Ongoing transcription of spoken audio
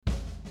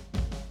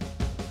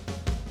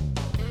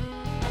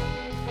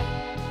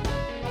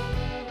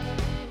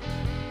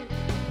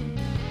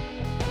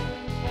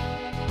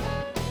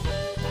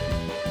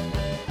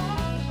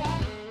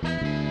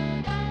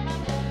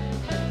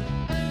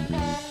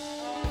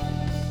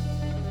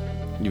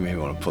You may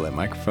want to pull that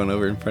microphone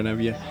over in front of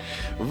you.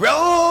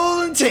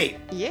 Roll tape.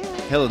 Yeah.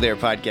 Hello there,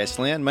 podcast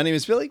land. My name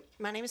is Billy.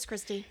 My name is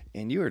Christy.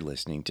 And you are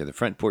listening to the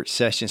Front Porch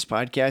Sessions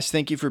podcast.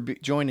 Thank you for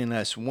joining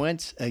us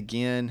once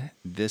again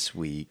this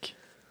week.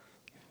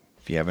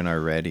 If you haven't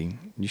already,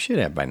 you should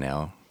have by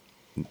now,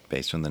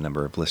 based on the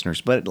number of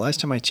listeners. But last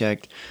time I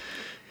checked,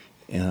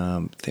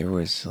 there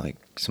was like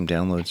some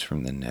downloads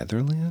from the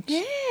Netherlands.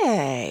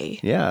 Yay.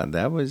 Yeah,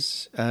 that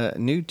was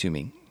new to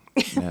me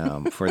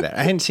for that.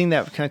 I hadn't seen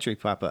that country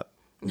pop up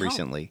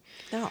recently.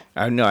 No.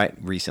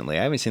 Recently.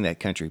 I haven't seen that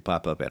country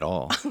pop up at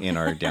all in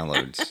our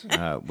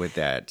downloads with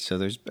that. So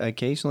there's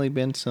occasionally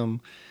been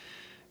some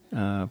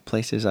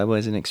places I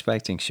wasn't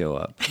expecting show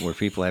up where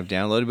people have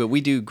downloaded, but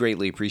we do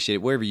greatly appreciate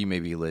it wherever you may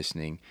be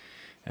listening,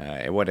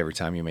 at whatever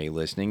time you may be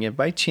listening. And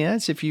by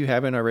chance, if you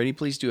haven't already,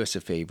 please do us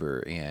a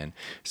favor and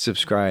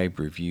subscribe,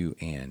 review,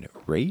 and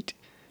rate.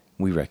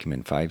 We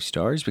recommend 5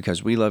 stars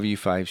because we love you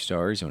 5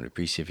 stars and would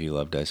appreciate if you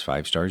loved us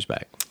 5 stars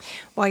back.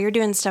 While you're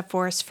doing stuff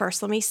for us,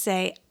 first let me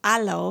say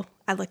hello.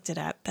 I looked it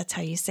up. That's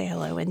how you say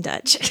hello in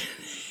Dutch.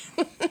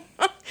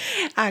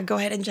 Go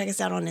ahead and check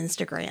us out on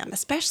Instagram,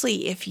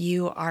 especially if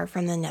you are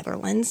from the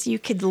Netherlands. You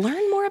could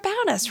learn more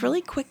about us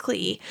really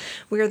quickly.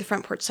 We are the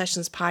Front Porch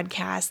Sessions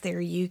podcast.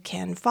 There you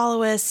can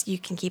follow us. You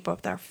can keep up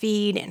with our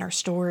feed and our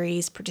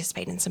stories,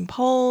 participate in some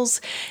polls,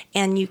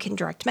 and you can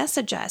direct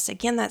message us.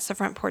 Again, that's the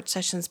Front Porch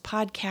Sessions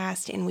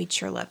podcast, and we'd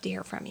sure love to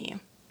hear from you.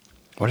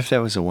 What if that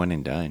was a one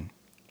and done?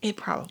 It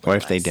probably What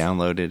if they was.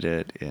 downloaded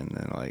it and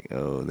then like,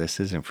 oh, this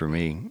isn't for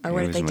me? Or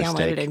what It if was they a downloaded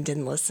mistake. it and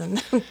didn't listen?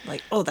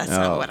 Like, oh, that's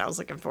not what I was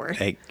looking for.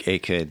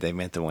 It could. They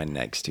meant the one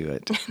next to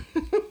it.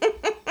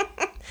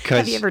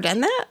 Have you ever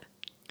done that?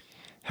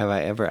 Have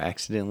I ever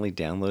accidentally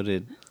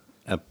downloaded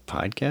a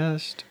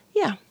podcast?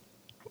 Yeah.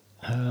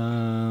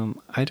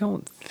 I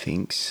don't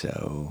think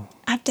so.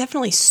 I've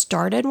definitely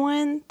started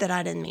one that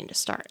I didn't mean to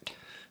start.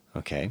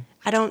 Okay.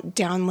 I don't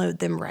download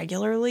them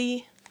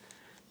regularly,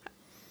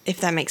 if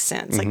that makes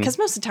sense. Like, because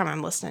most of the time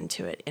I'm listening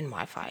to it in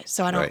Wi-Fi,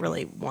 so I don't Right.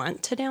 really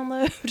want to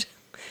download.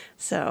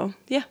 So,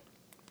 yeah.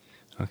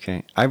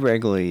 Okay. I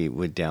regularly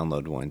would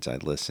download ones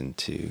I'd listen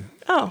to.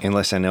 Oh.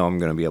 Unless I know I'm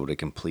going to be able to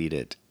complete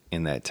it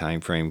in that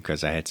time frame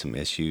because I had some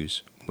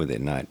issues with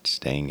it not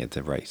staying at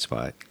the right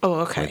spot. Oh,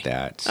 okay. With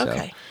that. So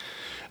Okay.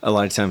 a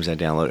lot of times I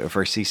download it. If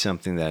I see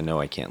something that I know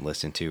I can't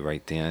listen to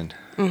right then,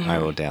 I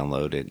will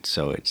download it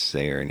so it's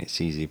there and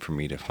it's easy for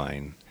me to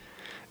find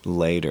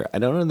later. I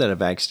don't know that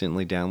I've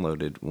accidentally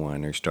downloaded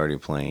one or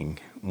started playing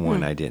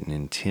one I didn't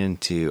intend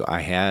to.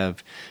 I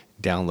have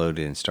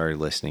downloaded and started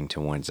listening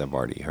to ones I've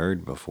already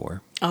heard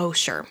before Oh,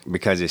 sure.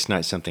 because it's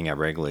not something I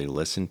regularly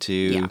listen to.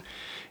 Yeah.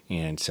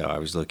 And so I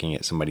was looking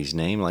at somebody's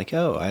name like,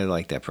 oh, I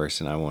like that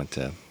person. I want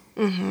to.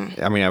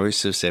 I mean, I was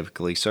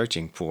specifically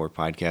searching for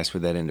podcasts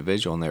with that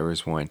individual, and there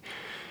was one.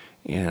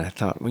 And I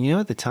thought, well, you know,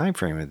 at the time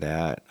frame of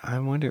that, I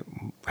wonder,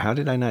 how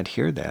did I not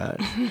hear that?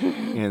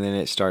 And then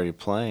it started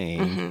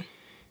playing,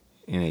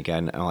 and it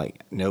got, I'm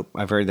like, nope,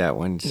 I've heard that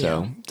one.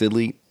 So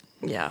delete.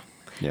 Yeah.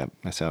 Yeah,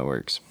 that's how it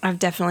works. I've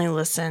definitely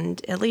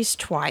listened at least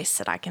twice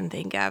that I can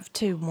think of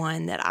to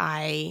one that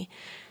I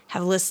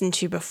have listened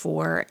to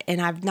before,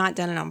 and I've not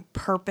done it on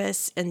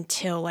purpose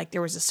until like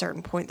there was a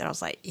certain point that I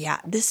was like, yeah,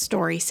 this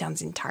story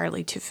sounds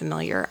entirely too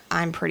familiar.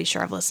 I'm pretty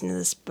sure I've listened to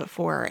this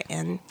before,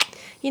 and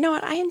you know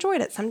what? I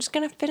enjoyed it, so I'm just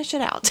going to finish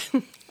it out.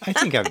 I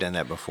think I've done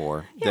that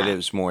before, that Yeah. it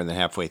was more than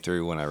halfway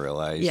through when I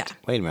realized, Yeah.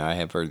 wait a minute, I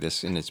have heard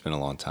this, and it's been a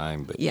long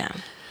time. But Yeah.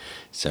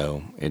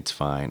 So it's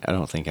fine. I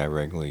don't think I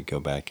regularly go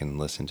back and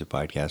listen to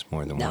podcasts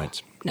more than No,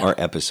 once, no. or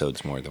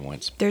episodes more than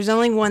once. There's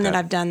only one that Okay.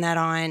 I've done that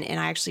on, and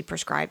I actually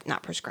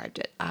not prescribed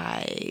it.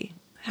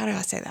 How do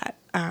I say that?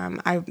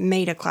 I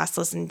made a class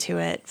listen to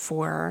it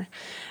for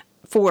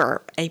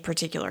a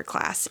particular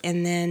class,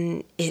 and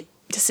then it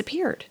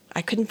disappeared.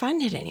 I couldn't find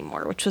it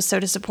anymore, which was so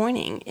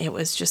disappointing. It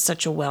was just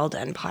such a well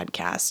done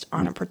podcast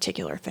on a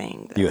particular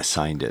thing. You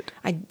assigned it,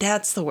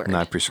 That's the word.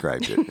 not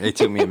prescribed it. It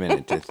took me a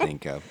minute to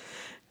think of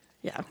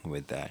Yeah,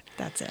 with that.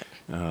 that's it.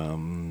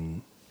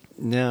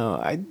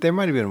 No, there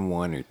might have been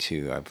one or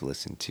two I've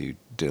listened to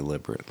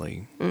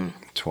deliberately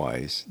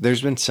twice.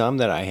 There's been some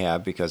that I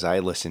have because I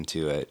listened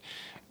to it,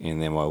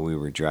 and then while we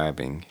were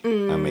driving,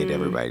 I made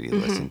everybody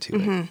listen to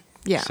it.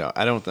 Yeah. So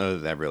I don't know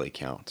that really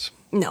counts.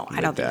 No,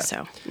 I don't think that.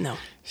 so. No.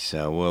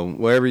 So, well,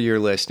 wherever you're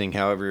listening,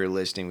 however you're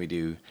listening, we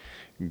do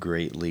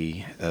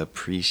greatly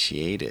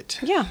appreciate it.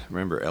 Yeah.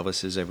 Remember,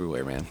 Elvis is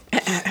everywhere, man.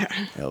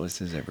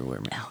 Elvis is everywhere,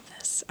 man.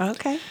 Elvis.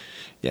 Okay.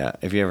 Yeah.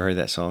 Have you ever heard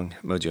that song,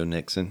 Mojo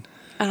Nixon?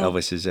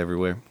 Elvis is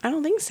everywhere. I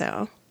don't think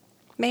so.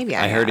 Maybe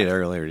I heard have. it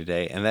earlier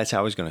today, and that's how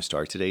I was going to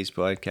start today's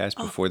podcast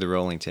before the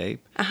rolling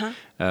tape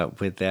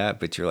with that.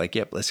 But you're like,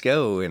 yep, let's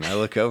go. And I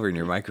look over, and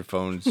your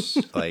microphone's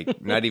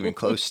like not even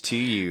close to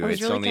you. I was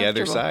It's really on the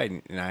other comfortable.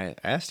 side. And I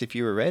asked if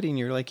you were ready, and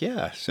you're like,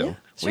 yeah. So Yeah,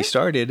 we sure.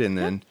 started, and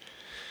then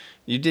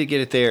you did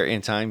get it there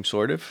in time,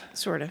 sort of.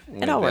 Sort of.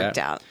 With It all worked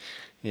that. out.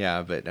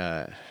 Yeah,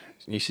 but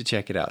you should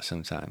check it out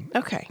sometime.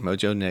 Okay.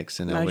 Mojo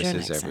Nixon, Mojo Elvis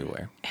is Nixon.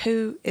 everywhere.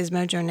 Who is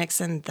Mojo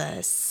Nixon?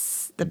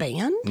 The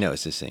band? No,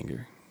 it's a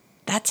singer.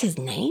 That's his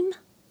name?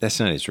 That's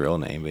not his real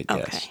name, but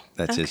yes, Okay.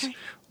 that's his Okay.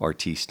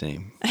 artiste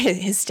name.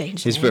 His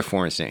stage His name.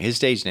 performance name. His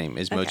stage name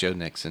is Mojo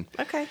Nixon.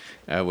 Okay.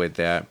 With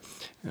that,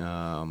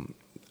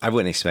 I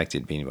wouldn't expect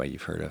it to be anybody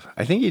you've heard of.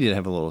 I think he did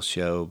have a little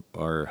show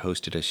or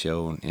hosted a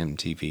show on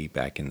MTV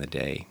back in the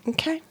day.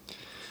 Okay.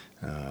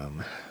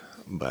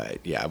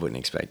 But yeah, I wouldn't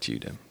expect you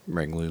to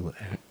regularly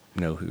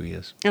know who he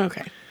is.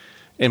 Okay.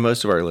 And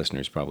most of our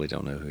listeners probably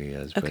don't know who he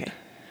is. Okay. But,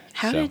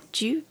 How so.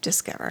 did you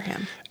discover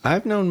him?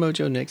 I've known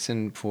Mojo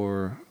Nixon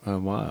for a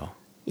while.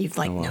 You've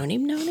like known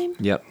him?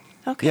 Yep.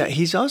 Okay. Yeah,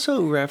 he's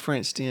also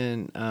referenced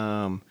in,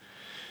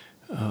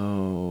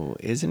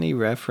 isn't he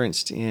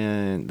referenced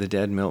in The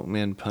Dead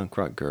Milkmen Punk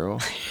Rock Girl?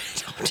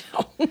 I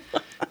don't know.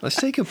 Let's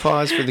take a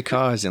pause for the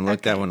cause and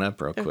look that one up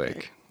real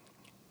quick.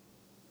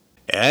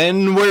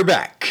 And we're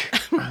back.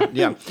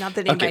 Yeah. Not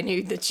that anybody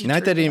knew that you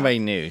Not that turned it anybody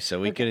knew, so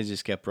we could have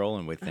just kept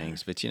rolling with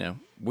things. But,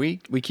 we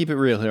keep it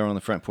real here on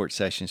the Front Porch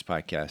Sessions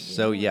podcast.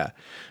 So,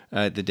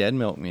 The Dead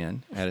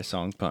Milkmen had a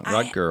song, Punk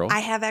Rock Girl. I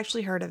have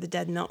actually heard of the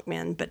Dead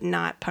Milkmen, but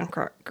not Punk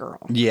Rock Girl.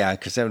 Yeah,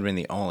 because that would have been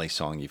the only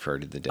song you've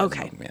heard of the Dead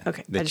Milkmen.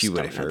 Okay. I That just you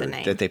would don't have know the heard.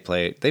 name. That they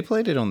played. They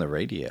played it on the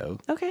radio.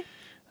 Okay.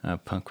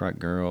 Punk Rock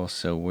Girl.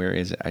 So where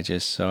is it? I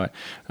just saw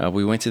it.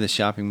 We went to the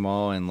shopping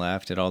mall and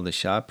laughed at all the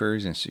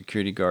shoppers, and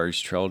security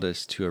guards trailed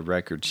us to a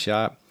record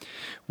shop.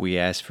 We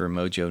asked for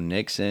Mojo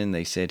Nixon.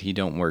 They said he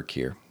don't work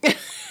here.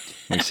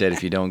 We said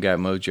if you don't got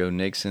Mojo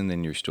Nixon,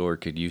 then your store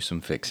could use some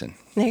fixing.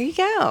 There you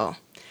go.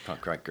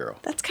 Punk Rock Girl.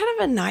 That's kind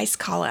of a nice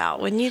call out,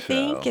 wouldn't you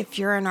think? So- If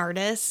you're an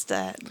artist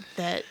that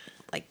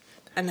like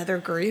another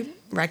group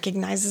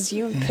recognizes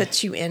you and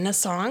puts you in a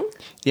song.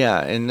 Yeah,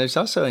 and there's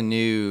also a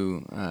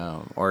new,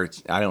 I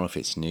don't know if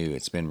it's new,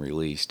 it's been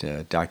released,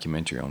 a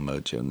documentary on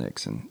Mojo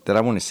Nixon that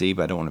I want to see,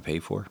 but I don't want to pay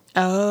for.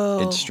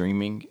 Oh. It's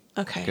streaming.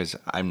 Okay. Because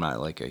I'm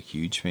not like a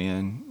huge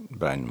fan,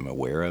 but I'm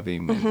aware of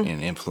him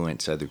and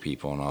influence other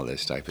people and all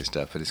this type of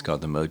stuff. But it's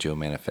called the Mojo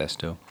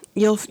Manifesto.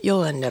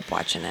 You'll end up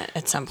watching it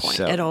at some point.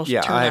 So, It'll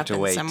yeah, turn I have up to in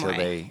wait some till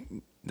way.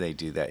 they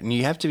do that, and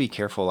you have to be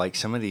careful. Like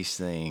some of these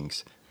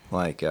things,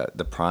 like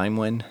the Prime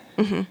one.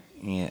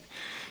 Yeah.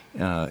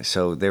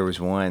 So there was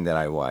one that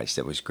I watched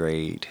that was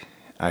great.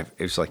 It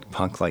was like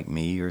Punk Like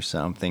Me or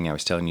something. I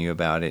was telling you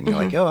about it, and you're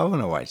like, "Oh, I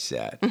want to watch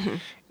that,"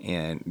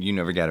 and you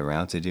never got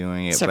around to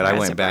doing it. But I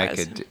went back,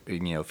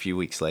 a few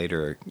weeks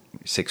later, or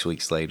 6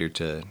 weeks later,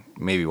 to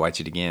maybe watch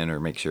it again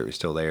or make sure it was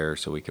still there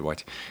so we could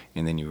watch it.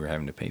 And then you were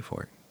having to pay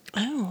for it.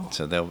 Oh.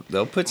 So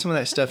they'll put some of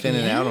that stuff in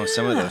and out on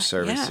some of those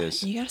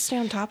services. Yeah, you got to stay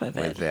on top of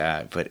With it.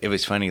 that, but it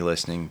was funny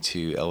listening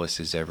to Elvis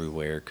is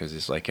Everywhere because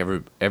it's like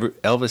every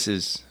Elvis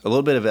is a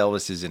little bit of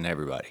Elvis is in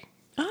everybody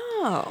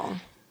Oh.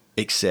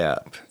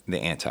 except the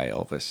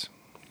anti-Elvis.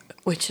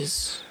 Which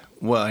is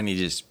Well, and he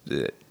just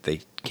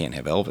they can't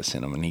have Elvis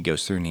in them, and he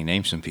goes through and he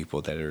names some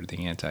people that are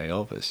the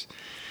anti-Elvis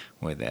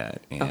with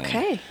that. And,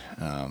 okay.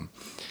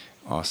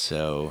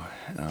 Also,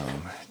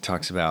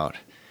 talks about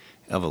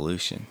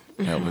evolution.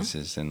 Elvis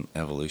is in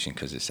evolution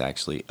because it's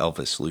actually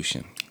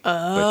Elvis-lution.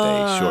 Oh. But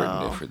they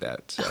shortened it for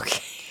that. So.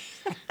 Okay.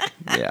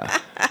 Yeah.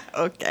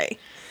 Okay.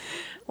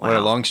 Wow. What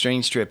a long,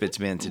 strange trip it's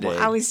been today. Well,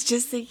 I was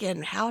just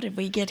thinking, how did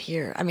we get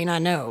here? I mean, I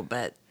know,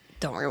 but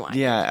don't rewind.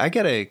 Yeah, I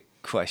got a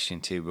question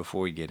too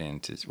before we get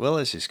into. Well,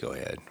 let's just go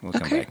ahead. We'll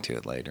come back to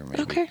it later,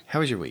 maybe. Okay. How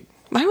was your week?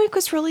 My week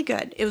was really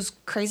good. It was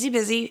crazy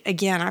busy.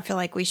 Again, I feel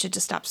like we should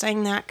just stop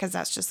saying that because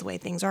that's just the way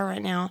things are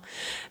right now.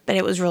 But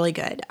it was really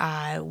good.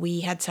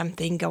 We had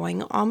something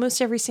going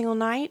almost every single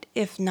night,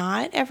 if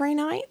not every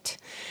night.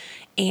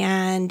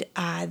 And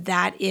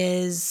that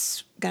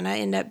is going to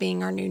end up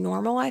being our new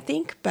normal, I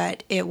think.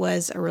 But it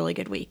was a really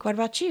good week. What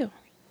about you?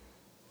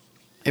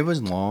 It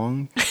was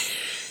long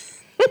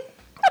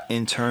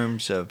in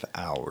terms of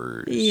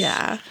hours.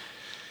 Yeah.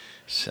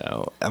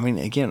 So, I mean,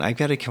 again, I've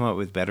got to come up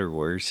with better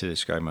words to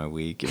describe my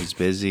week. It was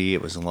busy.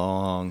 It was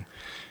long.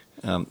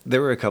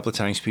 There were a couple of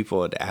times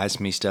people had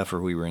asked me stuff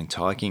or we were in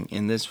talking,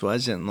 and this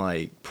wasn't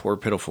like poor,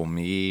 pitiful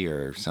me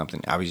or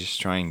something. I was just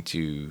trying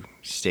to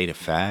state a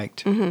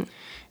fact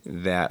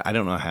that I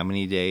don't know how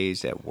many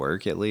days at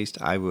work, at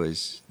least, I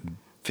was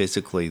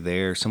physically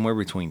there somewhere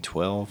between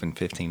 12 and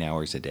 15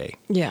 hours a day.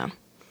 Yeah.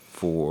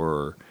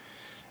 For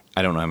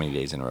I don't know how many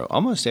days in a row,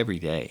 almost every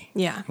day.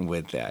 Yeah.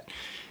 With that.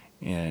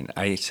 And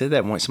I said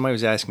that once somebody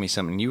was asking me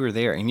something, you were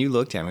there, and you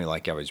looked at me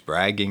like I was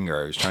bragging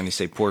or I was trying to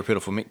say poor,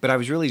 pitiful me. But I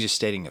was really just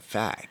stating a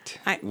fact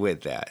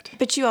with that.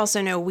 But you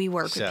also know we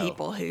work with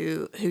people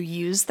who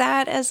use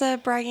that as a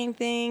bragging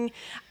thing.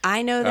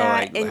 I know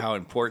that. Like how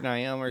important I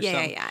am or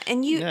something? Yeah.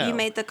 And you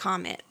made the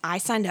comment, I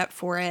signed up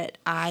for it,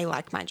 I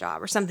like my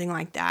job, or something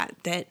like that,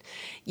 that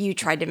you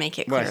tried to make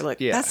it clear. Well, Look,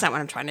 yeah. that's not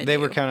what I'm trying to do. They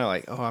were kind of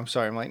like, oh, I'm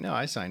sorry. I'm like, no,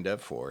 I signed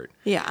up for it.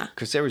 Yeah.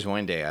 Because there was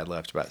one day I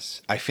left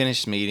I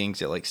finished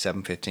meetings at like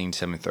 7:15,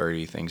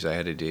 7:30, things I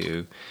had to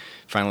do.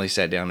 Finally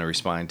sat down to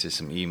respond to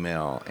some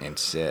email and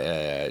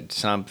said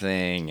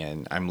something,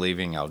 and I'm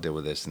leaving. I'll deal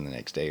with this in the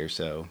next day or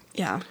so.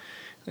 Yeah.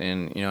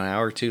 And, an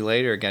hour or two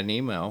later, I got an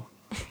email.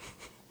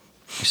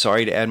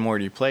 Sorry to add more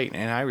to your plate.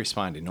 And I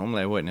responded.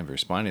 Normally, I wouldn't have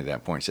responded at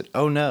that point. I said,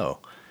 oh, no,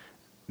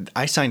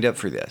 I signed up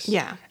for this.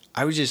 Yeah.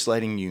 I was just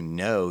letting you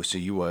know so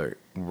you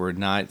would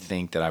not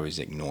think that I was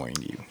ignoring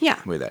you. Yeah.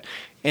 With that.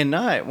 And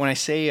not, when I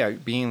say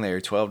being there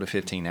 12 to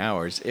 15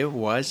 hours, it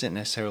wasn't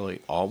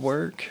necessarily all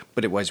work,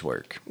 but it was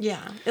work.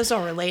 Yeah. It was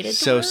all related to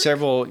So work.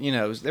 several,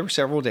 there were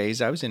several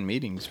days I was in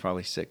meetings,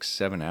 probably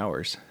 6-7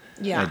 hours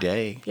Yeah. a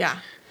day. Yeah.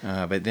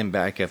 But then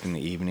back up in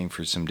the evening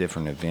for some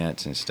different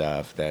events and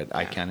stuff that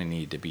I kind of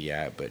need to be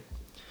at, but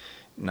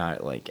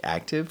not like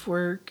active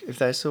work, if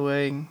that's the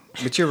way.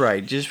 But you're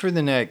right. Just for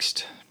the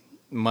next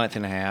month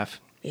and a half,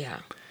 Yeah.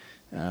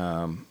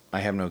 I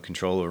have no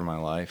control over my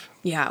life.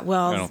 Yeah.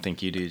 Well, I don't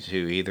think you do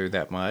too either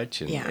that much.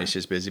 And Yeah. it's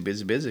just busy,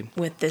 busy, busy.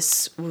 with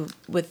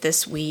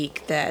this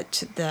week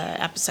that the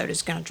episode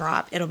is going to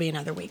drop, it'll be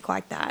another week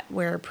like that,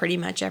 where pretty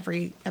much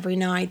every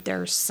night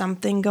there's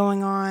something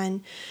going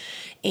on.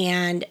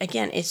 And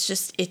again, it's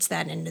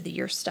that end of the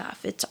year stuff.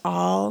 It's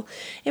all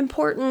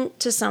important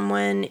to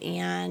someone,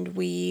 and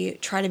we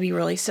try to be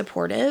really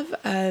supportive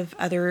of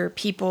other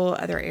people,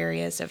 other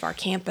areas of our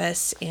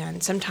campus.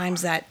 And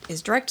sometimes that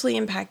is directly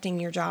impacting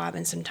your job,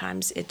 and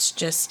sometimes it's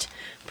just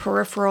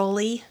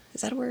peripherally. Is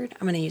that a word?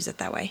 I'm going to use it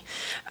that way.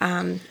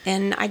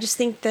 And I just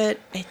think that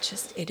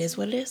it is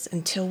what it is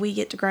until we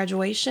get to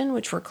graduation,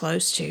 which we're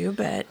close to,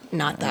 but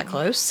not that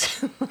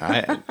close.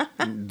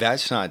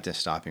 That's not the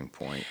stopping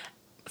point.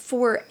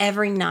 For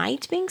every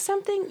night being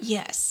something,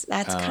 yes,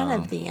 that's kind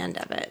of the end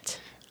of it.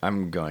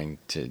 I'm going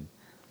to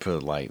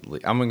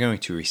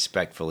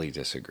respectfully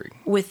disagree.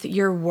 With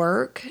your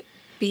work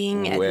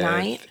being at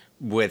night?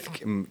 With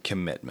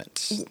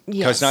commitments. Because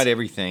Yes. not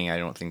everything, I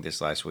don't think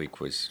this last week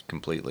was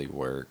completely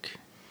work.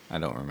 I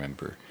don't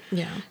remember.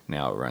 Yeah.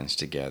 Now it runs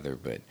together,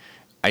 but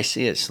I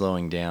see it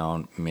slowing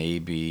down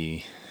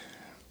maybe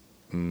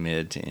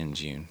mid to end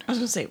June. I was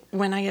going to say,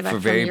 when I get back For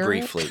from very Europe-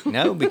 briefly.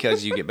 No,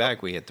 because you get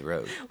back, we hit the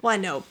road. Well, I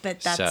know,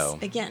 but that's, So-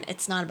 again,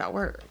 it's not about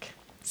work.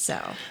 So,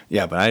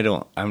 Yeah, but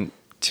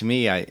to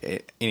me,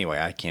 anyway,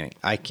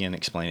 I can't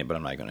explain it, but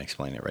I'm not going to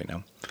explain it right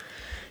now.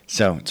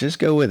 So just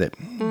go with it.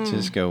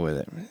 Just go with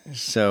it.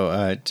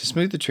 So to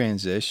smooth the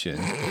transition,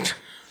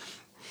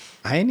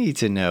 I need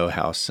to know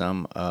how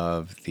some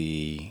of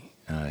the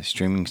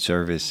streaming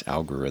service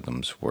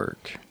algorithms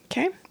work.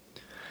 okay.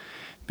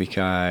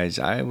 Because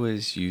I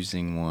was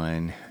using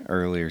one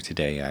earlier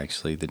today,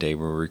 actually, the day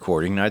we're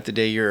recording, not the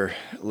day you're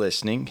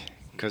listening,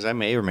 because I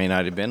may or may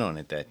not have been on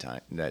it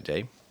that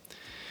day.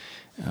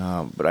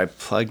 But I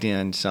plugged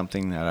in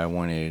something that I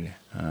wanted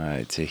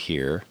to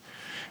hear,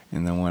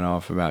 and then went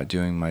off about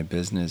doing my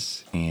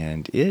business,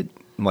 and it,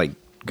 like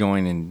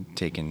going and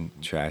taking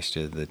trash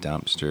to the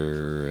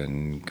dumpster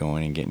and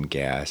going and getting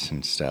gas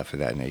and stuff of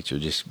that nature,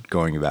 just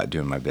going about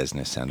doing my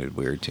business sounded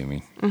weird to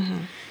me. Mm-hmm.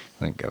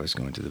 Like I was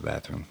going to the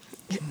bathroom.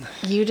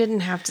 You didn't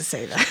have to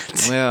say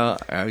that. Well,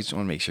 I just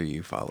want to make sure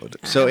you followed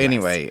it. So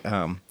anyway,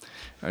 I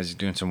was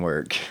doing some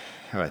work.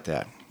 How about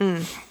that?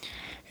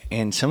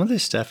 And some of the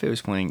stuff it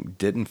was playing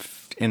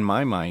in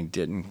my mind,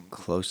 didn't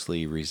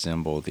closely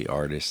resemble the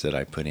artists that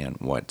I put in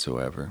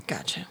whatsoever.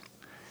 Gotcha.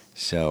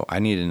 So I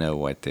need to know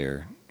what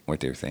they're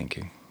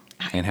thinking.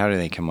 And how do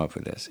they come up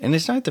with this? And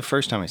it's not the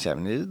first time it's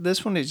happened.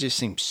 This one, it just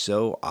seems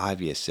so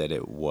obvious that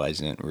it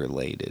wasn't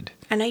related.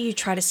 I know you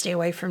try to stay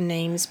away from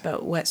names,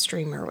 but what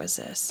streamer was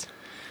this?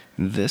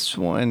 This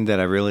one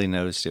that I really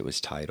noticed, it was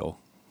Tidal.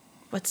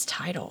 What's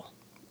Tidal?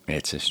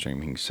 It's a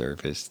streaming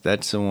service.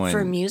 That's the one.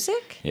 For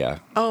music? Yeah.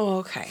 Oh,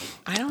 okay.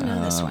 I don't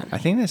know this one. I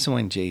think that's the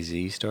one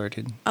Jay-Z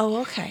started.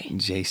 Oh, okay.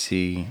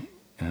 JC,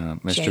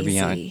 Mr. Jay-Z.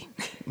 Beyond.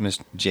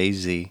 Mr.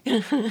 Jay-Z.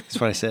 That's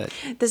what I said.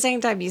 The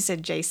same time you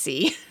said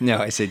JC. No,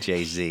 I said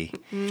Jay-Z.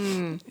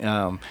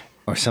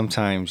 Or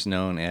sometimes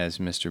known as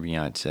Mr.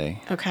 Beyonce.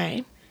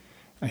 Okay.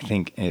 I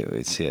think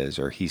it's his,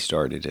 or he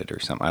started it or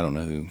something. I don't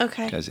know who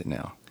Okay. does it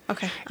now.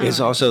 Okay. It's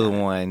also the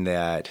one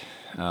that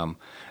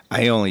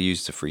I only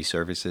use the free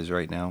services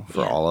right now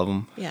for Yeah. all of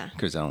them. Yeah.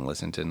 Because I don't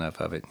listen to enough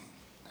of it.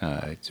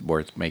 It's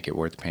make it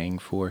worth paying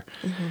for.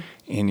 Mm-hmm.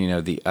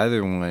 And the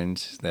other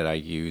ones that I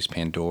use,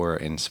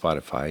 Pandora and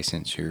Spotify,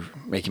 since you're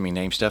making me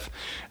name stuff,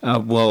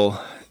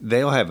 well,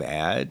 they'll have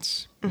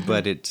ads, Mm-hmm.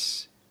 but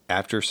it's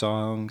after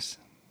songs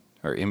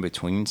or in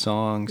between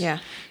songs. Yeah.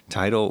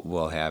 Tidal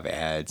will have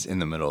ads in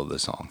the middle of the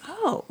song.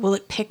 Oh, will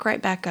it pick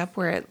right back up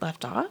where it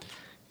left off?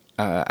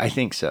 I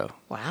think so.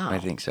 Wow. I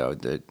think so.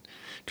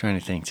 Trying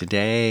to think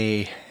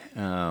today,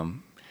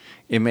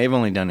 it may have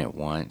only done it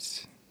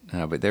once,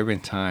 but there have been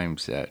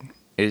times that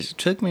it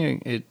took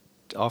me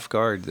off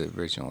guard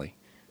originally.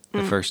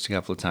 The first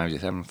couple of times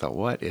it happened, I thought,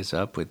 what is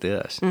up with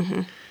this?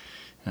 Mm-hmm.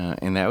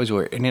 And that was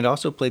and it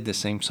also played the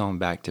same song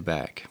back to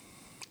back.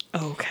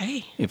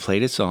 Okay. It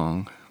played a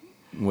song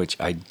which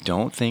I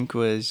don't think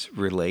was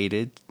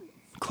related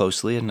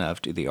closely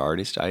enough to the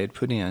artist I had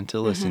put in to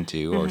listen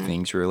to, or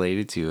things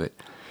related to it.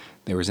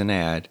 There was an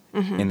ad,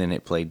 and then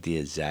it played the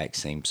exact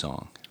same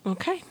song.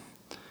 Okay.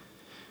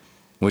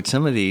 With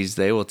some of these,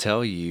 they will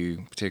tell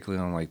you,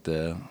 particularly on like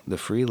the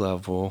free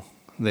level,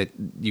 that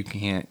they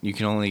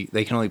can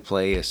only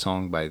play a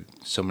song by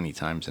so many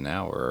times an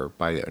hour, or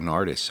by an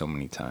artist so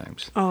many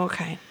times. Oh,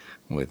 okay.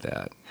 With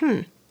that,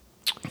 I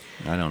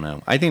don't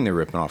know. I think they're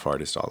ripping off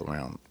artists all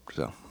around.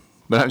 So,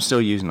 but I'm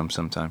still using them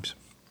sometimes.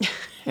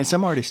 And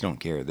some artists don't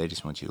care. They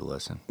just want you to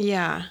listen.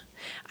 Yeah.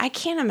 I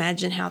can't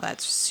imagine how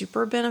that's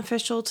super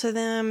beneficial to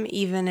them,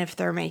 even if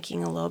they're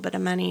making a little bit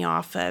of money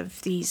off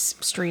of these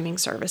streaming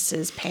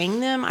services paying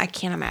them. I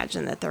can't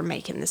imagine that they're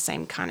making the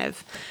same kind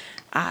of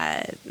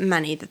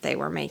money that they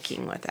were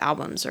making with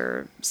albums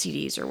or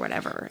CDs or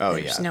whatever. Oh,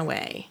 There's yeah. no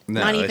way. No,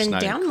 not it's even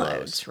not even downloads,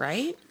 close.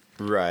 right?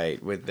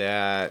 Right. With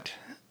that,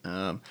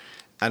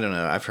 I don't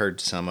know. I've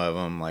heard some of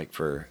them, like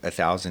for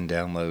 1,000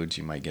 downloads,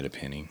 you might get a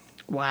penny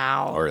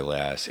Wow. or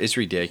less. It's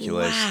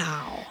ridiculous.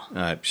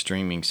 Wow.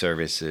 Streaming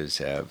services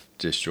have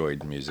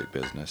destroyed the music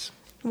business.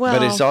 Well,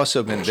 But it's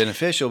also been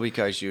beneficial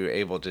because you're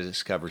able to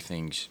discover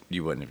things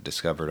you wouldn't have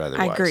discovered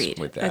otherwise agreed.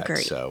 with that.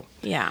 Agreed. So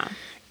Yeah.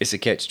 it's a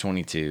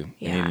catch-22 in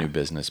Yeah. a new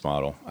business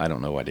model. I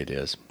don't know what it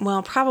is.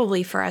 Well,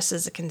 probably for us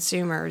as the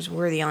consumers,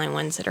 we're the only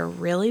ones that are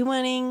really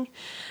winning.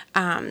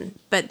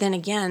 But then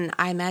again,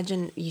 I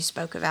imagine you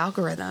spoke of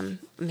algorithm.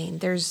 I mean,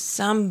 there's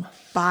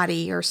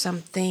somebody or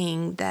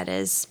something that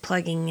is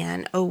plugging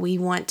in, oh, we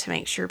want to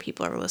make sure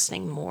people are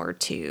listening more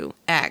to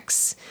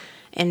X.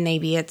 And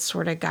maybe it's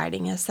sort of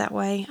guiding us that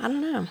way. I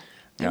don't know.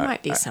 There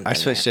might be something I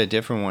switched to there. a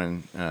different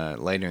one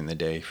later in the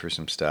day for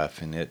some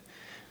stuff, and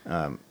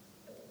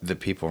the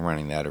people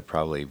running that are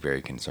probably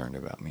very concerned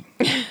about me.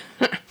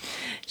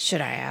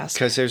 Should I ask?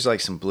 Because there's like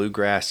some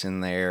bluegrass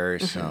in there,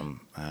 Mm-hmm.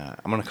 some,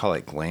 I'm going to call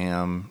it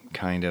glam,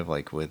 kind of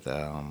like with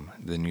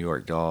the New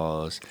York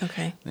Dolls.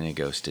 Okay. Then it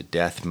goes to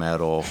death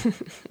metal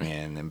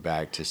and then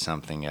back to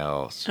something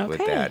else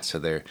with Okay. that. So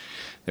they're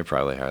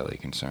probably highly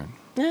concerned.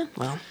 Yeah,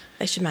 well,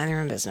 they should mind their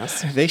own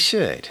business. They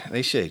should.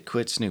 They should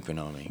quit snooping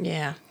on me.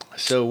 Yeah,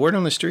 So word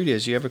on the street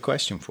is you have a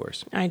question for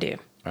us. I do.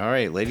 All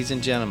right, ladies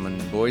and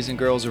gentlemen, boys and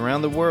girls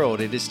around the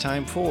world, it is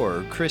time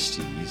for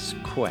Christy's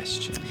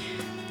question.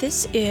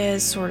 This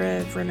is sort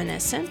of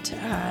reminiscent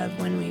of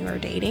when we were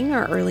dating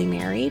or early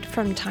married.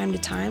 From time to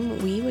time,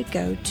 we would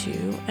go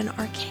to an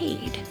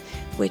arcade,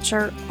 which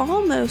are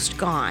almost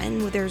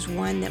gone. There's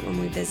one that when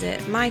we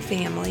visit my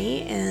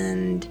family,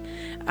 and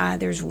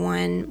there's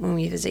one when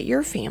we visit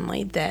your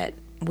family that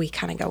we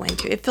kind of go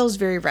into. It feels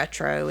very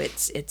retro.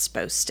 It's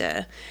supposed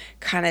to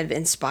kind of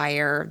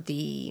inspire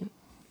the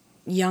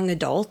young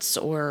adults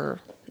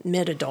or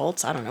mid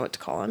adults, I don't know what to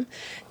call them,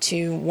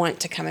 to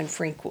want to come and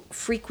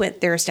frequent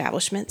their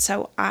establishment.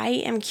 So I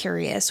am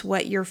curious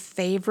what your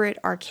favorite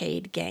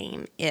arcade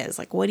game is.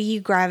 Like, what do you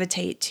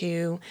gravitate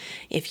to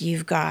if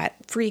you've got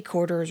free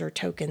quarters or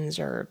tokens,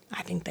 or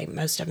I think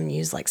most of them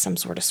use like some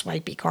sort of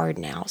swipey card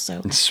now.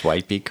 So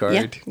Swipey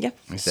card? yeah.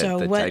 Is So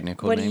that the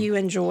technical what name? do you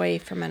enjoy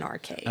from an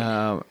arcade?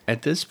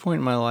 At this point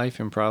in my life,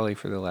 and probably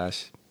for the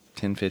last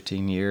 10,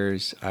 15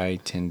 years, I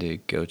tend to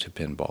go to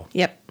pinball.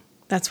 Yep.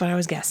 That's what I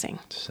was guessing.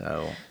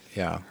 So,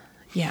 yeah,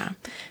 Yeah.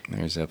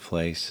 there's a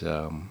place.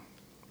 Well,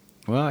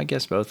 I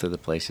guess both of the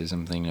places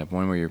I'm thinking of.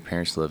 One where your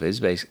parents live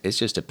is it's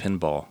just a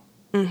pinball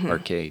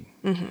arcade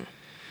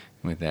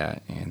with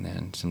that. And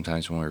then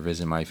sometimes when we're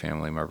visiting my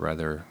family, my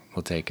brother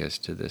will take us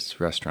to this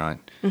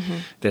restaurant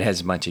that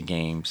has a bunch of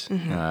games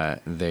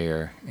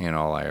there. And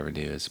all I ever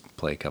do is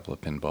play a couple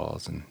of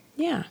pinballs and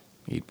Yeah.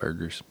 eat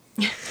burgers.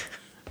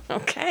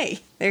 Okay.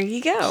 There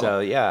you go. So,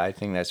 yeah, I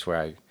think that's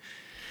where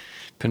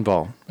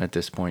pinball at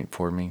this point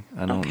for me.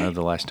 I don't know Okay.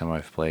 the last time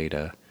I've played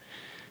a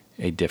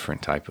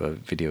different type of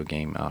video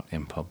game out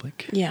in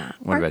public. Yeah.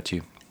 What about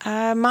you?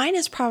 Mine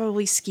is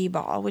probably skee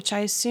ball, which I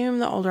assume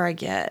the older I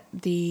get,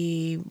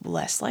 the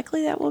less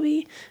likely that will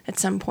be. At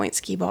some point,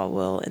 skee ball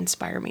will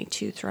inspire me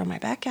to throw my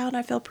back out,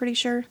 I feel pretty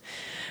sure.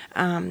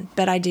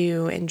 But I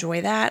do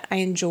enjoy that. I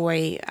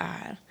enjoy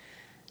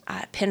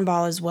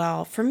pinball as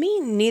well. For me,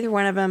 neither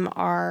one of them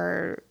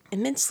are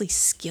immensely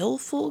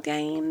skillful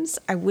games.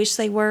 I wish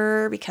they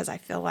were, because I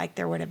feel like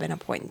there would have been a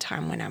point in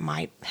time when I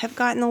might have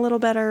gotten a little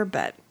better,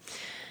 but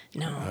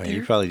no.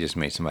 You probably just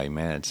made somebody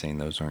mad saying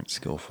those aren't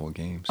skillful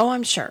games. Oh,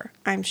 I'm sure.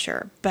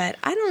 But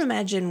I don't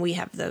imagine we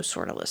have those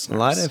sort of listeners. A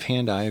lot of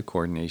hand-eye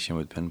coordination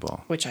with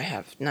pinball. Which I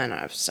have none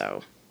of,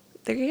 so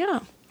there you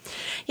go.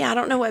 Yeah, I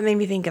don't know what made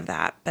me think of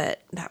that,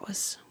 but that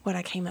was what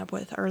I came up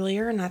with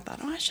earlier, and I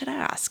thought, I should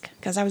ask,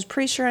 because I was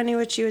pretty sure I knew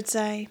what you would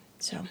say.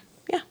 So,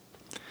 yeah.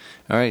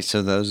 All right,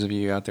 so those of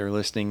you out there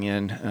listening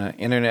in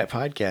internet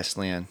podcast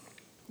land,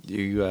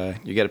 you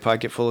got a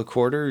pocket full of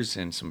quarters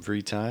and some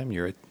free time.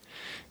 You're at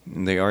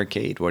the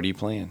arcade. What are you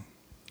playing?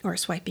 Or a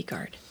swipey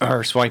card.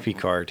 Or swipey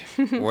card.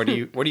 What are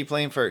you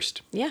playing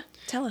first? Yeah,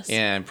 tell us.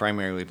 And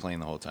primarily playing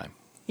the whole time.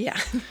 Yeah.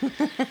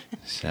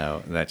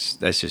 So that's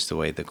just the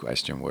way the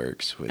question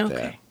works with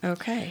that.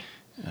 Okay.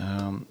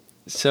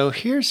 So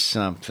here's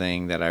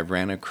something that I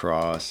ran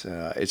across.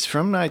 It's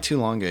from not too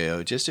long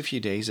ago, just a few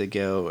days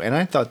ago, and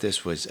I thought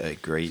this was a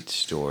great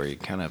story,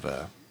 kind of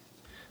a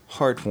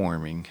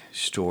heartwarming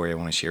story I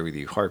want to share with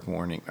you.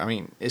 Heartwarming. I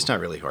mean, it's not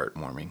really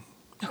heartwarming.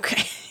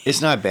 Okay.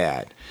 It's not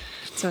bad.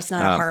 So it's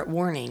not a heart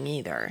warning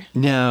either.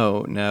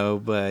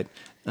 No, but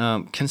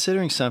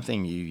considering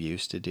something you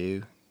used to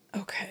do,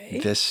 Okay.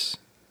 this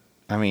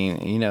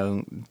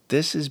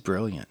is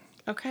brilliant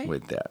Okay.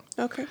 with that.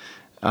 Okay.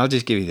 I'll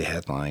just give you the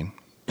headline.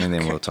 and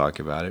then we'll talk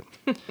about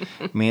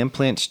it. Man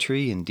plants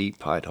tree in deep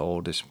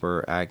pothole to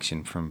spur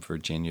action from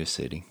Virginia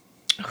City.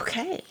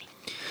 Okay.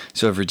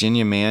 So a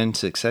Virginia man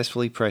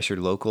successfully pressured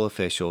local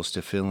officials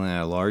to fill in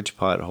a large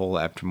pothole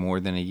after more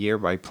than a year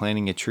by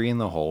planting a tree in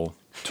the hole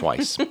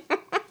twice.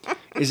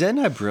 Is that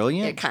not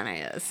brilliant? It kind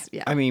of is.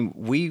 Yeah. I mean,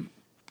 we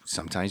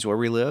sometimes where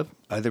we live,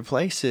 other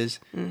places,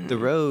 the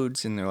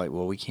roads, and they're like,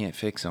 well, we can't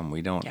fix them.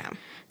 We don't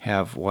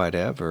have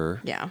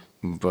whatever. Yeah.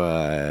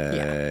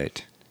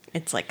 But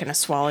it's like going to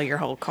swallow your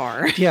whole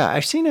car. yeah,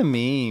 I've seen a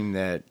meme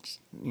that,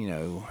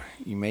 you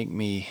make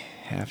me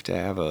have to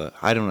have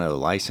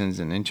license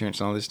and insurance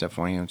and all this stuff.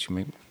 Why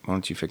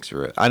don't you fix the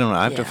road? I don't know.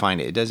 I have to find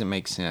it. It doesn't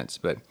make sense.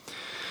 But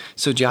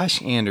so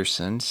Josh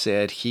Anderson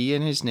said he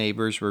and his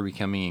neighbors were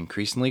becoming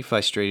increasingly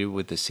frustrated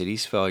with the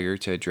city's failure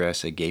to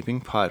address a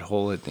gaping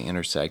pothole at the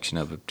intersection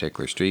of a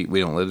particular street. We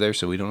don't live there,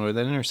 so we don't know where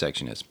that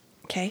intersection is.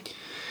 Okay.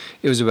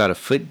 It was about a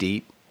foot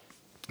deep.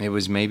 It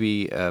was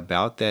maybe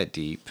about that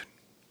deep.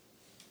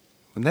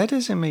 That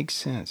doesn't make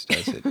sense,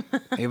 does it?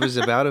 It was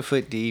about a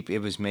foot deep. It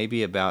was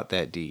maybe about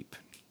that deep.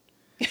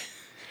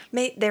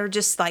 They're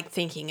just like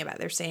thinking about it.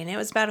 They're saying it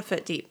was about a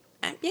foot deep.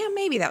 Yeah,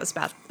 maybe that was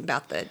about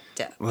the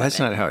depth. Well, that's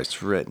not how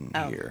it's written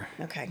here.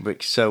 Okay.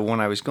 But so when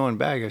I was going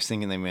back, I was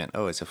thinking they meant,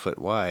 it's a foot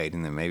wide,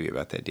 and then maybe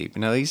about that deep.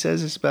 No, he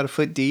says it's about a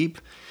foot deep.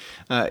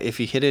 If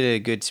you hit it at a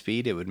good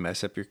speed, it would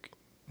mess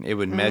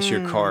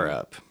your car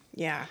up.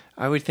 Yeah.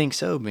 I would think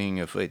so,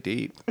 being a foot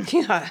deep.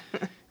 Yeah.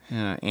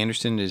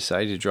 Anderson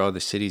decided to draw the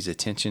city's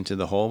attention to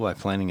the hole by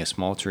planting a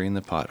small tree in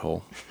the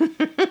pothole.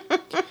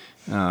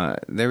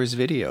 There was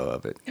video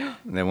of it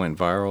that went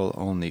viral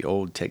on the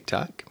old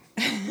TikTok,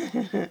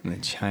 the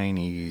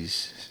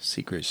Chinese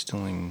secret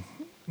stealing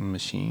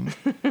machine.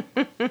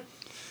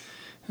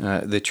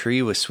 The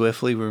tree was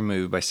swiftly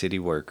removed by city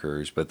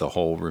workers, but the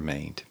hole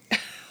remained.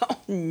 Oh,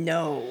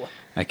 no.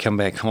 I come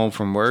back home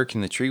from work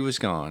and the tree was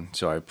gone.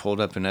 So I pulled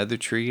up another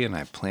tree and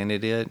I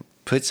planted it.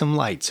 Put some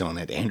lights on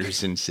it,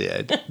 Anderson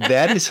said.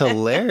 That is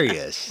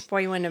hilarious.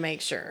 Boy, you wanted to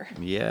make sure.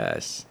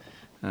 Yes.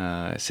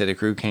 Said a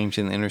crew came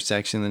to the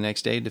intersection the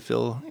next day to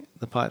fill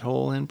the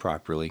pothole in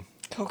properly.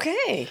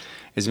 Okay.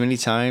 As many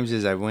times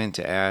as I went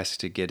to ask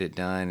to get it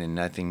done and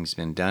nothing's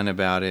been done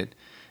about it.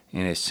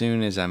 And as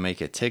soon as I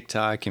make a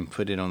TikTok and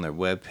put it on their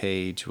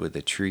webpage with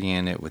a tree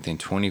in it, within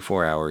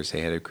 24 hours,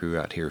 they had a crew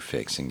out here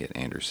fixing it,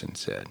 Anderson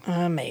said.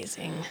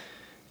 Amazing.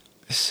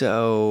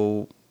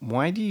 So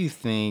why do you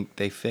think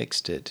they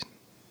fixed it?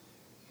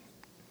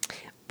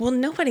 Well,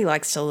 nobody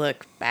likes to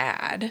look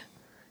bad.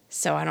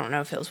 So I don't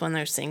know if it was one of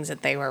those things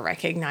that they were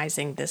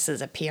recognizing this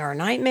is a PR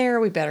nightmare.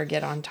 We better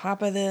get on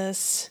top of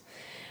this.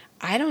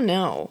 I don't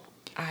know.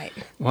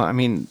 Well, I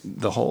mean,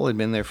 the hole had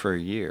been there for a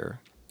year.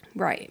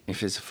 Right.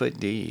 If it's a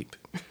foot deep,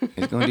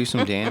 it's going to do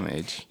some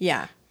damage.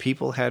 Yeah.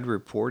 People had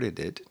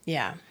reported it.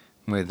 Yeah.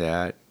 With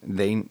that,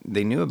 they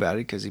knew about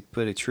it because he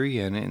put a tree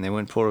in it and they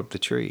went and pulled up the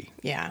tree.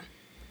 Yeah.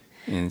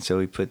 And so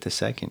he put the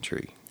second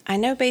tree. I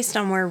know based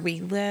on where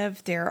we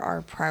live, there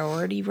are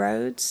priority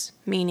roads,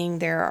 meaning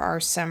there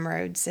are some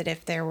roads that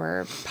if there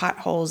were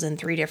potholes in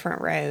 3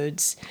 different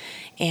roads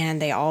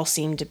and they all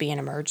seem to be an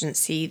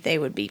emergency, they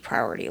would be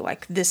priority.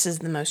 Like this is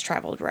the most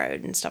traveled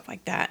road and stuff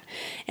like that.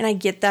 And I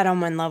get that on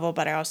one level,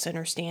 but I also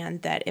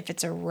understand that if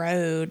it's a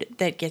road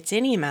that gets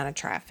any amount of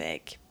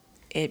traffic,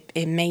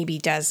 it maybe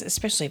does,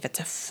 especially if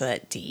it's a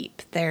foot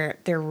deep, there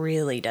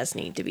really does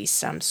need to be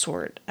some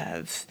sort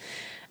of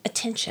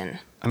attention.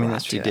 I mean,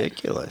 that's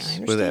ridiculous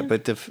with that.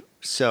 But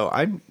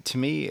to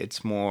me,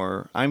 it's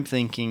more, I'm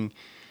thinking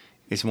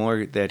it's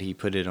more that he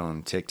put it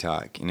on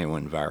TikTok and it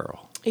went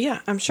viral. Yeah,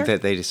 I'm sure.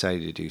 That they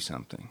decided to do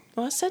something.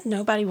 Well, I said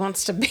nobody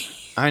wants to be.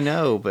 I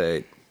know,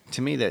 but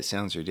to me, that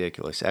sounds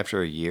ridiculous.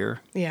 After a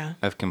year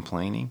of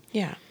complaining.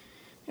 Yeah.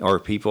 Or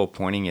people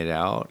pointing it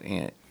out.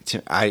 And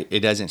it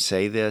doesn't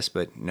say this,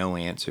 but no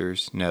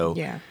answers. No.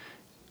 Yeah.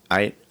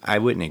 I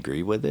wouldn't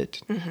agree with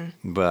it,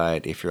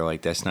 but if you're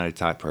like, that's not a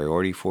top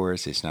priority for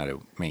us, it's not a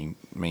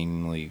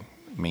mainly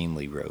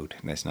road.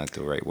 That's not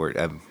the right word.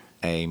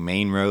 A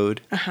main road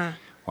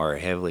or a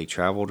heavily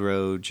traveled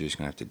road, you're just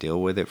going to have to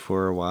deal with it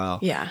for a while.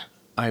 Yeah.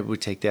 I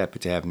would take that,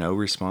 but to have no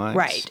response.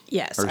 Right.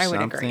 Yes, I would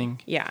something.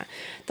 agree. Yeah.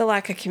 The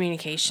lack of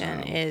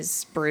communication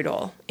is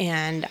brutal.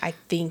 And I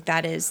think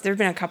there have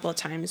been a couple of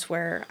times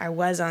where I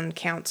was on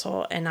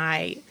council and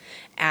I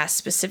asked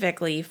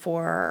specifically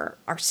for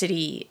our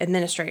city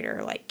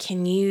administrator, like,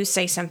 can you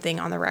say something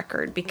on the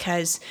record?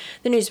 Because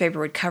the newspaper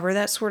would cover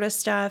that sort of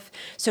stuff.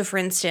 So, for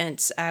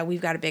instance,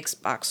 we've got a big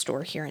box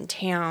store here in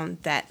town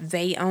that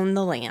they own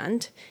the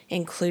land,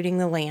 including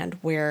the land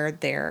where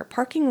their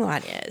parking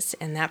lot is.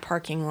 And that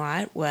parking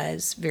lot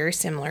was very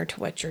similar to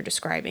what you're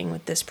describing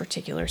with this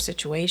particular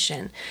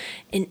situation.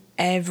 And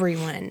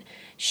everyone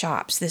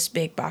shops this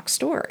big box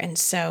store. And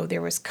so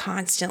there was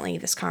constantly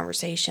this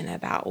conversation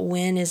about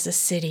when is the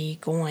city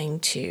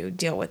going to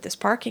deal with this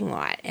parking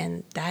lot?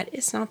 And that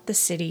is not the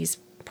city's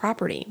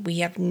property. We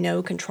have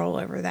no control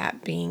over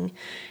that being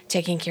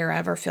taken care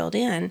of or filled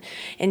in.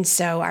 And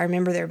so I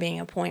remember there being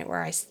a point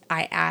where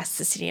I asked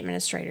the city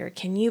administrator,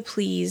 can you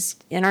please,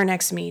 in our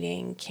next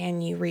meeting,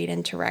 can you read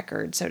into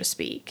record, so to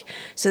speak,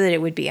 so that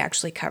it would be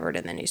actually covered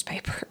in the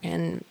newspaper?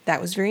 And that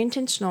was very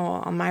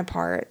intentional on my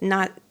part.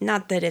 Not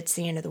that it's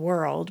the end of the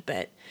world,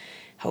 but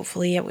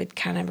hopefully it would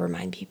kind of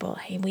remind people,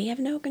 hey, we have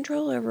no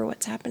control over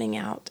what's happening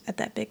out at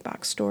that big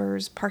box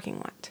store's parking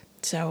lot.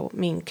 So, I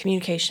mean,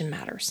 communication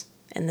matters.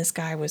 And this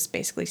guy was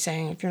basically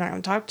saying, if you're not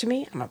going to talk to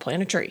me, I'm going to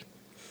plant a tree.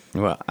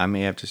 Well, I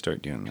may have to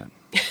start doing that.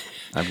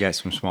 I've got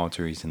some small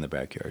trees in the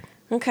backyard.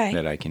 Okay.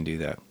 That I can do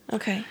that.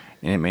 Okay.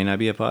 And it may not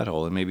be a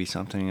pothole. It may be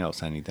something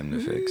else I need them to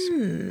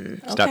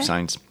fix. Stop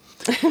signs.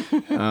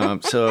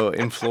 So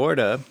in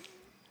Florida,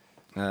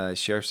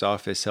 sheriff's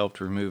office helped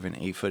remove an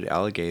 8-foot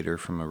alligator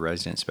from a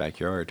resident's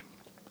backyard.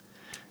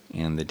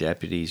 And the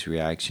deputy's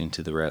reaction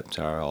to the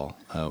reptile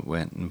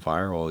went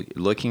viral.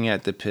 Looking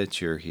at the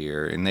picture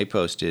here, and they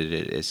posted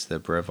it, it's the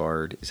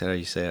Brevard, is that how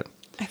you say it?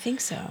 I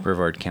think so.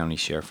 Brevard County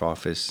Sheriff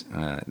Office.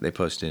 They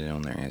posted it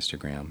on their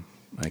Instagram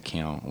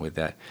account with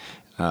that.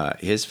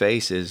 His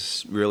face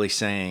is really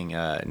saying,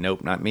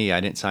 nope, not me. I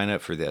didn't sign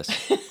up for this.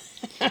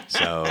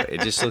 So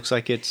it just looks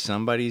like it's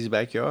somebody's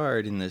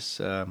backyard, and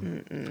this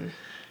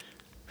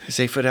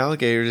 8-foot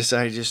alligator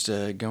decided just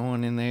to go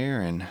on in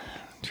there and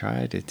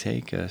try to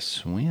take a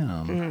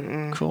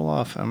swim, cool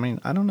off. I mean,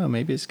 I don't know.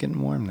 Maybe it's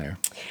getting warm there.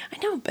 I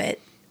know, but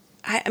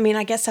I mean,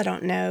 I guess I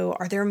don't know.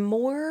 Are there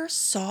more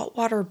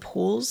saltwater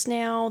pools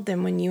now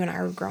than when you and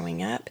I were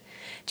growing up?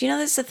 Do you know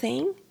that's a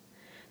thing?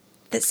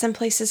 That some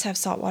places have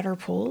saltwater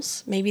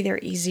pools? Maybe they're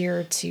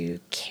easier to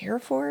care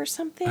for or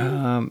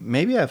something?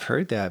 Maybe I've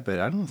heard that, but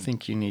I don't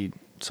think you need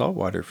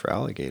saltwater for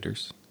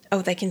alligators.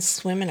 Oh, they can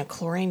swim in a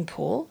chlorine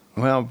pool?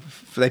 Well,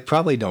 they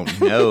probably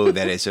don't know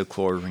that it's a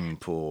chlorine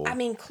pool. I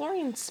mean,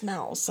 chlorine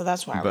smells, so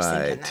that's why I was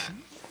thinking that.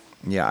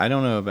 Yeah, I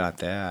don't know about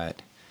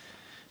that.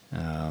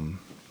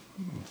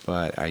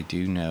 But I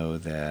do know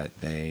that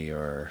they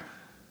are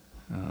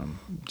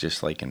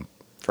just like in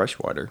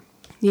freshwater.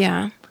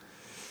 Yeah.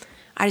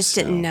 I just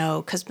didn't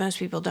know because most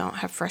people don't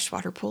have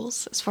freshwater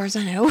pools, as far as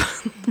I know.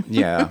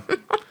 Yeah.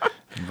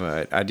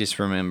 But I just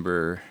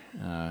remember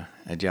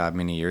a job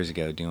many years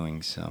ago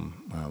doing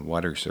some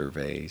water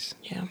surveys.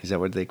 Yeah. Is that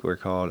what they were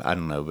called? I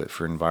don't know, but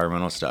for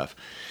environmental stuff.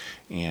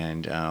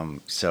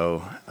 And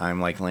so I'm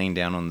like laying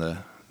down on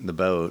the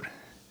boat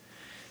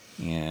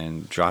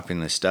and dropping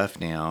the stuff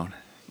down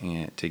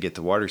and to get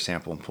the water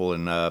sample and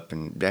pulling it up.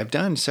 And I've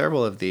done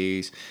several of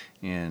these.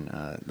 And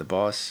the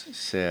boss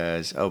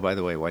says, oh, by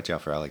the way, watch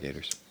out for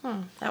alligators.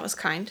 Oh, that was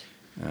kind.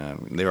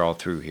 They're all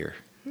through here.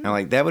 I'm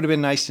like, that would have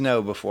been nice to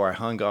know before I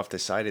hung off the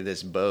side of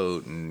this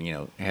boat and,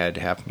 had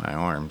half my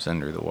arms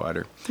under the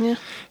water. Yeah.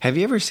 Have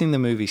you ever seen the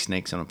movie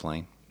Snakes on a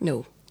Plane?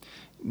 No.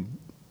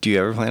 Do you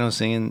ever plan on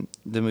seeing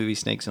the movie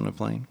Snakes on a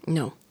Plane?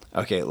 No.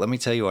 Okay, let me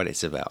tell you what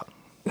it's about.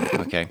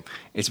 Okay?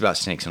 It's about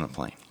snakes on a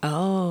plane.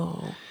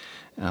 Oh.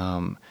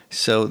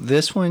 So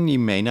this one you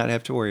may not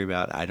have to worry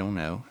about. I don't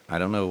know. I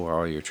don't know where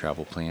all your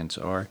travel plans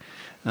are.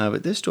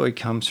 But this story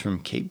comes from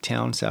Cape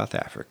Town, South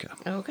Africa.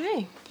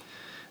 Okay.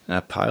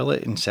 A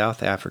pilot in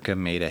South Africa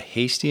made a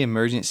hasty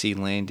emergency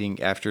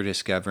landing after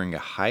discovering a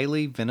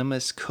highly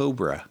venomous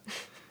cobra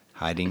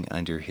hiding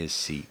under his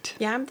seat.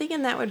 Yeah, I'm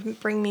thinking that would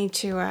bring me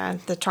to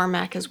the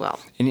tarmac as well.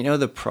 And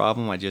the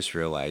problem I just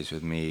realized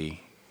with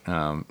me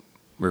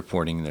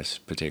reporting this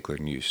particular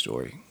news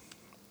story.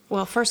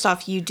 Well, first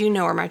off, you do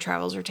know where my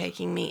travels are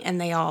taking me, and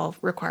they all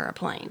require a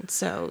plane.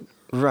 So.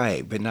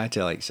 Right, but not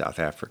to like South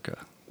Africa.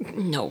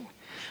 No.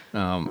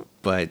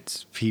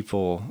 But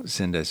people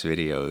send us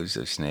videos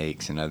of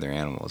snakes and other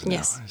animals now.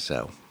 Yes.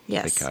 So,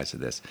 yes. Because of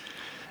this.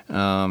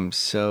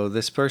 So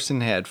this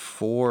person had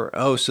 4.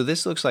 Oh, so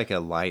this looks like a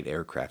light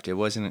aircraft. It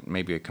wasn't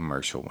maybe a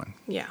commercial one.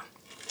 Yeah.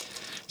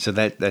 So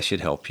that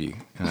should help you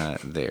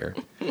there.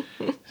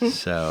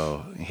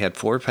 So he had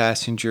 4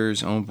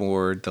 passengers on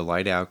board the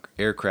light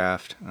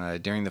aircraft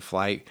during the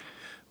flight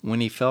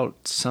when he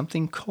felt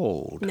something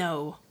cold.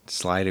 No.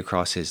 Slide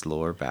across his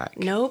lower back.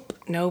 Nope.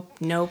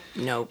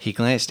 He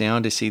glanced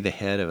down to see the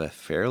head of a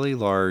fairly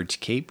large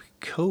Cape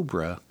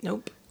cobra.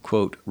 Nope.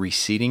 Quote,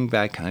 receding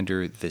back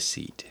under the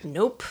seat.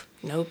 Nope.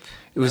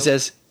 It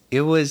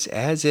was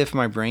as if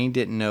my brain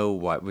didn't know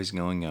what was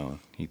going on,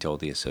 he told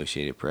the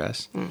Associated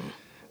Press.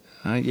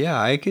 Yeah,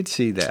 I could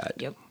see that.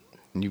 Yep.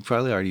 You've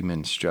probably already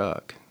been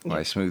struck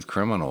by a smooth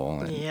criminal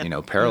and,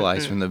 Yep.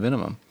 Paralyzed from the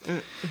venom.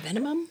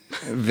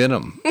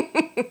 Venom.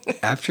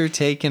 After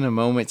taking a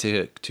moment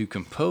to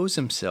compose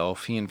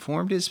himself, he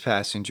informed his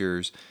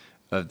passengers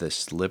of the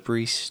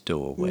slippery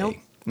stowaway. Nope.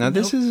 Now,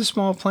 this is a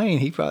small plane.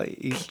 He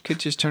could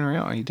just turn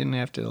around. He didn't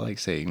have to,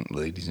 say,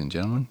 ladies and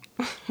gentlemen.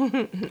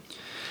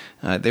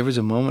 There was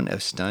a moment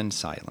of stunned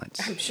silence,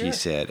 I'm sure. He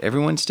said.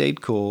 Everyone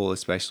stayed cool,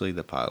 especially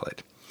the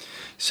pilot.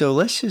 So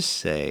let's just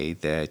say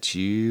that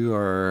you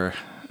are...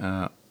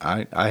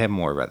 I have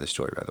more about the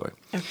story, by the way.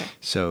 Okay.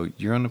 So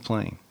you're on a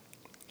plane,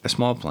 a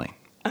small plane.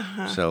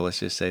 Uh-huh. So let's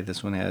just say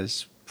this one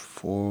has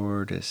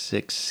 4 to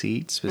 6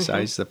 seats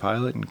besides the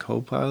pilot and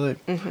co-pilot.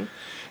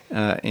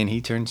 And he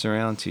turns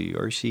around to you,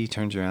 or she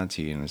turns around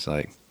to you and is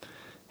like,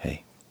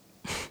 hey,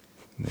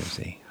 there's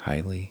a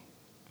highly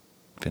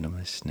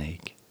venomous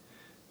snake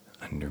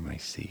under my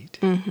seat.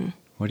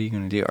 What are you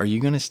going to do? Are you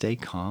going to stay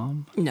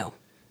calm? No.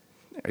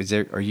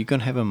 Are you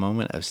going to have a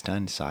moment of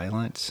stunned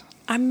silence?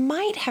 I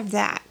might have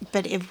that,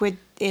 but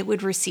it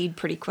would recede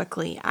pretty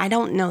quickly. I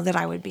don't know that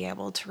I would be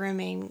able to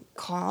remain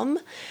calm.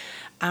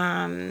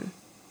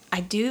 I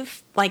do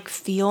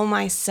feel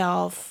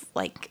myself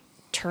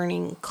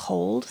turning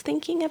cold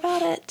thinking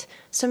about it.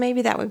 So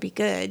maybe that would be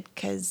good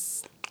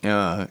because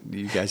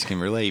you guys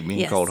can relate,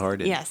 being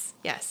cold-hearted.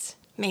 Yes,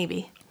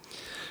 maybe.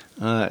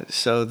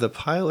 So the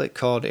pilot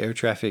called air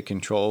traffic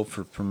control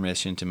for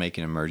permission to make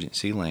an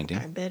emergency landing.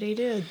 I bet he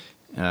did.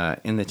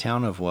 In the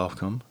town of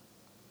Welcome.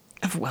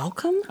 Of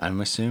Welcome? I'm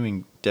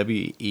assuming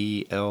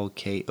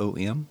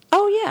Welkom.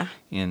 Oh, yeah.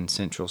 In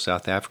central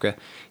South Africa.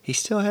 He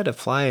still had to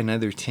fly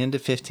another 10 to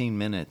 15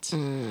 minutes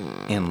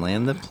and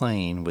land the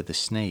plane with a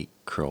snake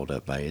curled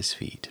up by his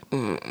feet.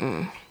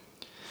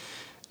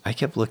 I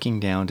kept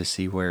looking down to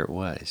see where it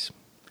was.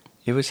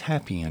 It was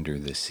happy under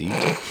the seat.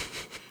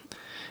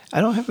 I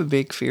don't have a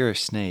big fear of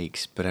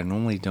snakes, but I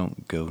normally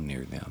don't go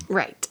near them.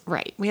 Right.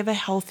 We have a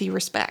healthy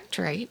respect,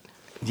 right?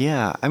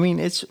 Yeah, I mean,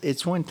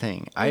 it's one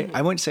thing.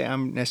 I wouldn't say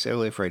I'm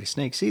necessarily afraid of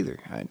snakes either.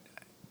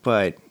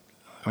 But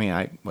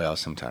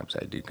sometimes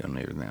I do go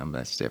near them.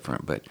 That's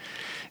different. But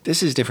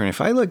this is different.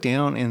 If I look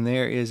down and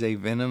there is a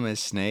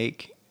venomous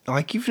snake,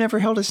 like you've never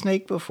held a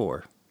snake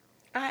before.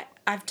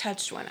 I've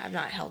touched one. I've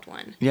not held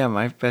one. Yeah,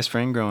 my best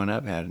friend growing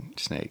up had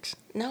snakes.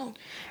 No.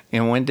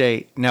 And one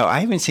day, no, I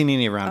haven't seen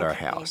any around our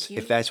house, thank you.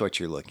 if that's what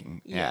you're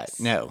looking Yes. at.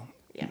 No.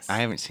 Yes. I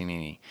haven't seen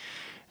any.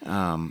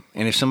 And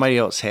if somebody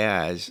else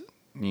has,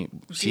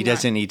 she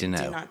doesn't need to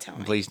know. Do not tell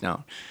me. Please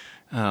don't.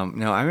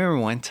 No, I remember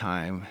one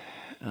time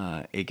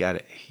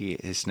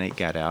his snake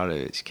got out of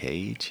its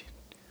cage,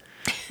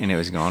 and it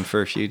was gone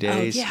for a few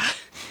days. Oh, yeah.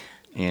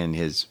 And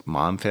his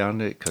mom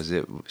found it because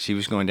she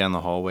was going down the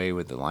hallway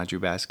with the laundry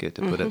basket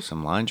to put up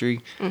some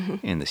laundry,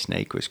 and the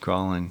snake was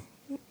crawling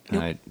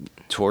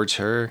towards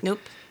her. Nope.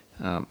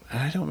 And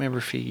I don't remember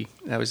if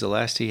that was the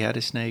last he had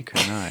a snake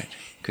or not,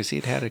 because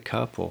he'd had a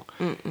couple,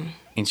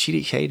 and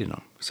she hated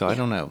them. So I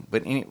don't know.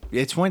 But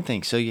it's one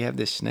thing. So you have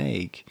this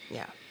snake.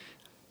 Yeah.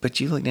 But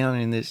you look down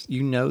and this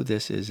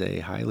is a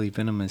highly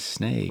venomous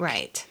snake.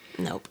 Right.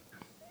 Nope.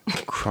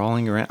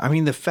 Crawling around. I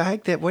mean, the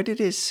fact that, what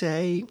did it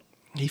say?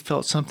 He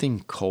felt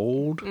something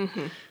cold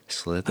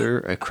slither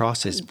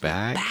across his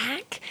back.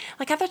 Back?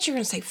 I thought you were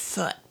going to say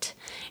foot.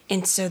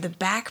 And so the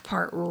back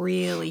part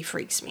really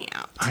freaks me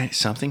out.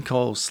 Something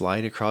cold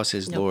slide across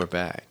his lower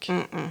back.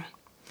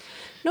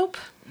 Nope.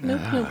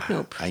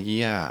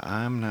 Yeah,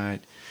 I'm not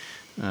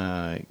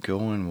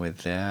going with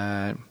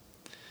that.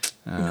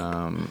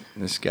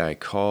 This guy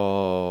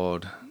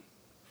called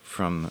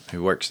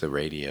who works the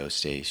radio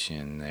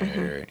station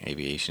there,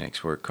 aviation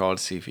expert, called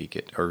to see if he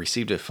could, or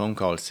received a phone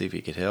call to see if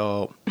he could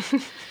help. He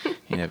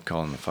ended up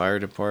calling the fire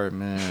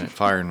department,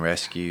 fire and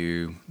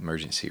rescue,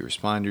 emergency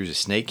responders, a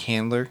snake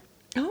handler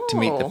to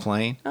meet the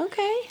plane.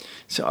 Okay.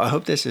 So I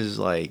hope this is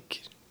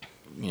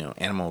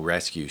animal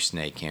rescue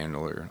snake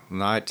handler,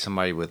 not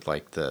somebody with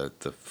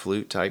the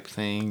flute type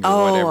thing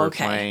or whatever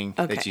playing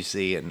that you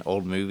see in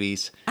old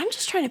movies. I'm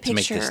just trying to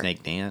picture make the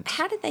snake dance.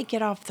 How did they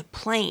get off the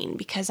plane?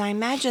 Because I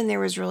imagine there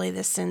was really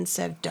this sense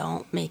of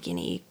don't make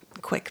any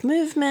quick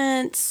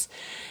movements.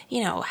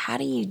 How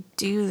do you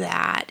do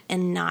that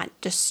and not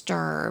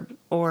disturb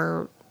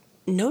or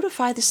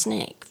notify the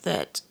snake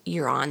that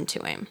you're on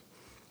to him?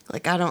 I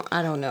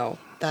don't know.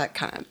 That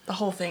the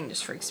whole thing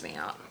just freaks me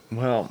out.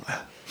 Well,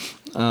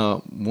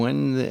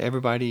 when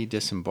everybody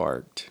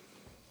disembarked,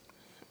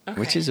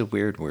 which is a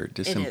weird word,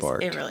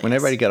 disembarked. It really when is.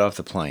 everybody got off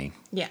the plane,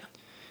 Yeah.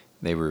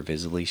 they were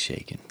visibly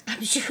shaken.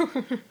 I'm sure.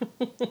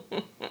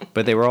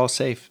 But they were all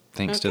safe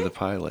thanks to the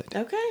pilot.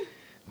 Okay.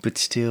 But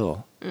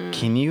still,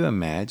 can you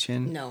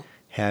imagine No.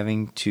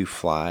 having to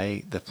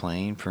fly the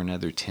plane for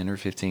another 10 or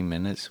 15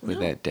 minutes with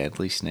that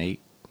deadly snake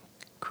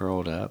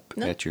curled up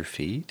at your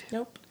feet?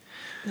 Nope.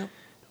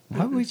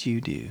 What would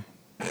you do?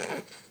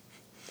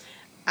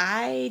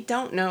 I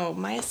don't know.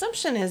 My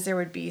assumption is there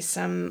would be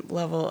some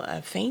level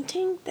of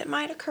fainting that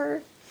might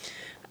occur,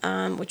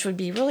 which would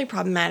be really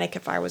problematic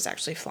if I was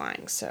actually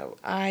flying. So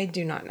I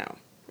do not know.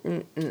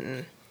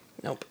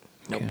 Nope.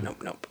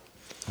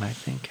 I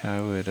think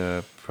I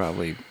would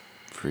probably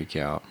freak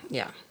out.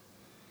 Yeah.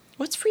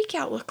 What's freak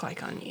out look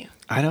like on you?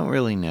 I don't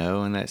really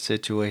know in that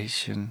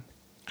situation.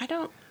 I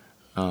don't.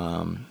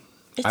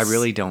 I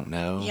really don't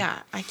know. Yeah,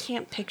 I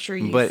can't picture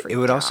you. But it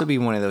would freaked also out. be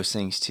one of those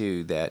things,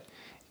 too, that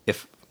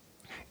if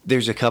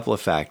there's a couple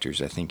of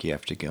factors I think you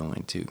have to go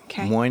into.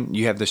 Okay. One,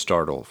 you have the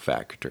startle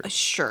factor.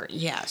 Sure,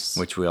 yes.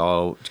 Which we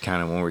all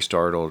kind of, when we're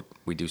startled,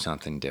 we do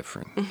something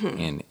different.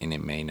 And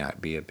it may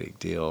not be a big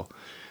deal.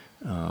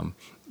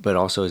 But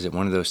also, is it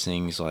one of those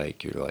things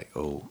you're like,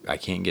 oh, I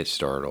can't get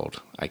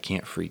startled. I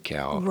can't freak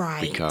out.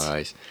 Right.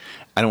 Because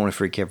I don't want to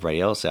freak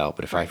everybody else out.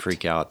 But if I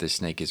freak out, this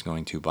snake is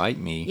going to bite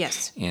me.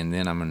 Yes. And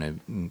then I'm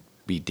going to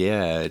be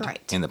dead,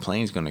 Right. and the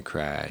plane's going to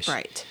crash,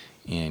 Right.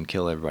 and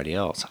kill everybody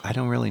else? I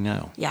don't really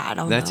know. Yeah, I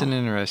don't That's know. an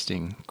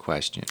interesting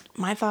question.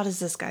 My thought is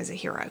this guy's a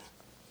hero.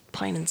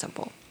 Plain and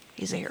simple.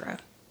 He's a hero.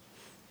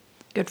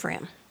 Good for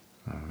him.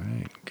 All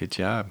right, good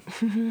job.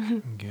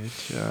 Good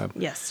job.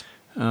 Yes.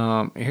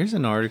 Here's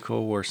an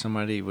article where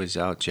somebody was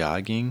out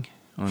jogging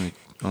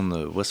on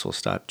the Whistle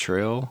Stop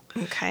Trail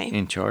Okay.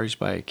 and charged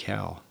by a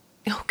cow.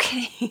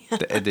 Okay.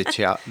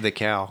 The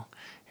cow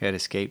had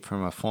escaped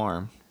from a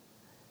farm.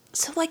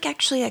 So, like,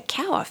 actually, a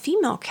cow, a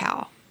female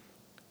cow,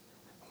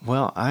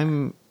 Well,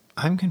 I'm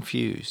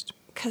confused.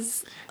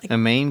 because A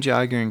Maine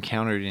jogger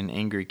encountered an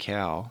angry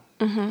cow,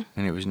 and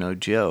it was no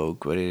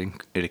joke, but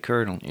it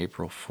occurred on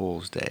April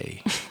Fool's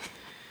Day.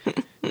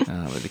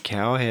 But the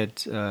cow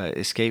had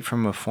escaped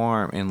from a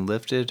farm and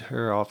lifted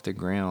her off the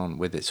ground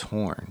with its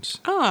horns.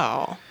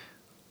 oh,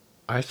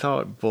 I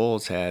thought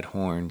bulls had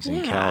horns and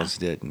Yeah. cows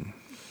didn't.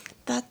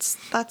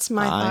 that's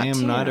my thought I am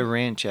too. not a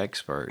ranch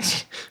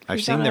expert. I've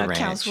You seen don't the know how ranch.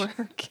 cows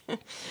work.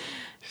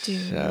 Do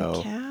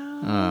So,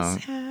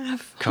 cows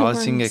have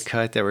Causing horns? a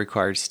cut that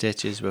required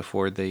stitches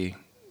before the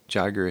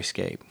jogger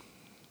escaped.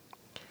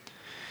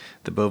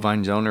 The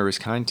bovine's owner was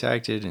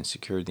contacted and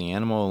secured the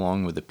animal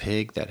along with the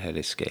pig that had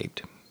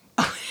escaped.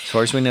 As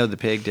far as we know, the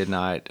pig did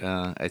not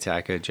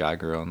attack a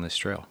jogger on this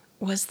trail.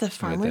 Was the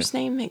farmer's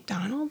name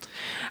McDonald?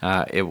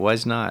 It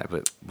was not,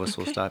 but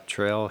Whistle Okay. Stop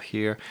Trail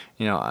here.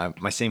 You know,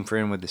 my same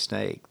friend with the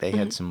snake, they Mm-hmm.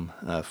 had some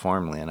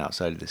farmland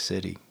outside of the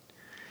city,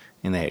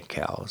 and they had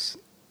cows.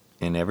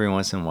 And every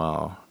once in a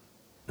while,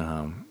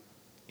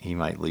 he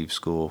might leave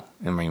school.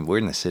 I mean, we're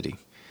in the city,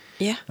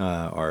 Yeah.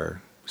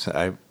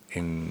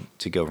 and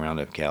to go round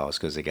up cows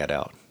because they got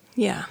out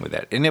Yeah. with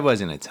that. And it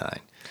wasn't a ton.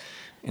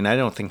 And I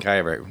don't think I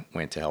ever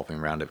went to help him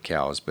round up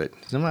cows, but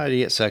somebody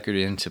get suckered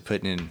into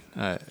putting in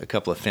a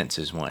couple of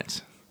fences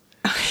once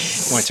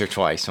or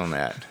twice on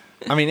that.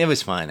 I mean, it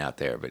was fine out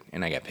there,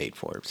 and I got paid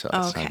for it, so it's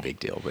not Okay. a big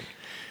deal. But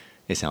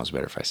it sounds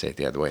better if I say it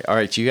the other way. All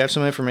right, you have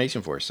some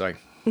information for us. Sorry.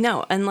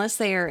 No, unless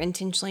they are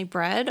intentionally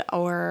bred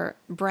or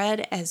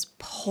bred as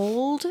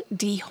polled,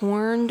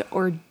 dehorned,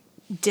 or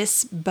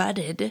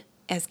disbudded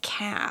as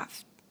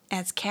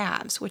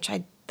calves, which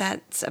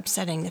that's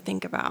upsetting to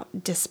think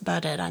about.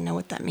 Disbudded, I know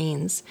what that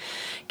means.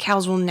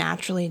 Cows will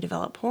naturally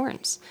develop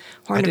horns.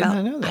 I did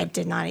not know that. I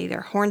did not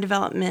either. Horn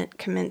development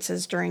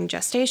commences during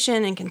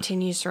gestation and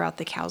continues throughout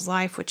the cow's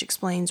life, which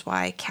explains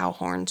why cow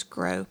horns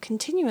grow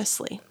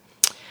continuously.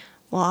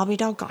 Well, I'll be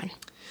doggone.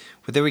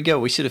 But there we go.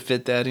 We should have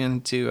fit that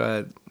into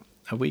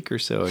a week or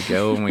so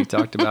ago when we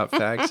talked about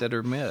facts that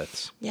are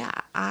myths. Yeah,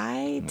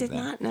 I did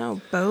not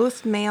know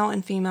both male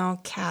and female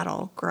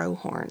cattle grow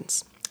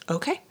horns.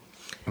 Okay.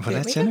 Well, There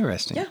that's we go.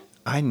 interesting. Yeah.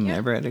 I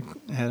never had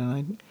an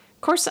idea.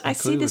 Of course, I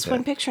see clue this with one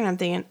that. picture and I'm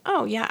thinking,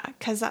 oh, yeah,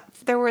 because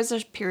there was a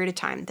period of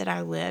time that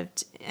I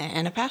lived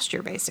in a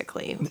pasture,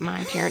 basically.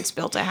 My parents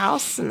built a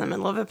house in the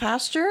middle of a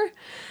pasture,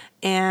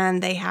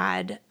 and they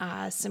had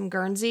some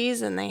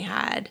Guernseys, and they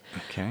had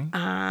Okay.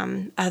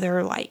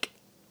 other, like,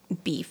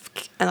 beef,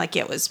 like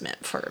it was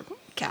meant for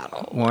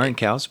cattle. Well, aren't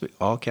cows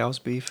all cows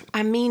beef?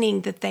 I'm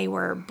meaning that they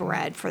were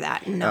bred for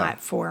that,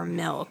 not for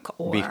milk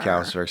or Beef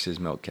cows versus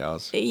milk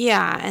cows.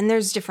 Yeah, and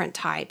there's different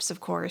types, of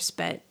course,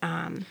 but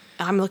I'm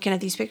looking at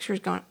these pictures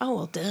going, oh,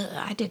 well, duh,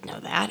 I did know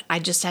that. I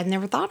just had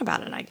never thought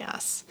about it, I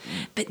guess.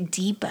 But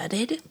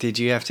debudded? Did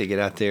you have to get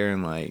out there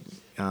and like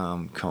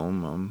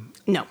comb them,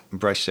 No.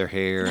 brush their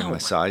hair, and No.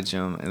 massage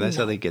them? And that's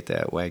how No. they get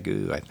that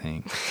wagyu, I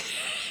think.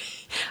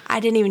 I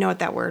didn't even know what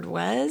that word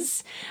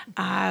was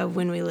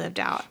when we lived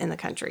out in the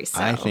country.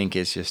 So. I think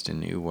it's just a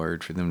new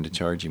word for them to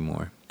charge you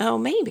more. Oh,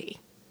 maybe.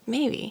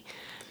 Maybe.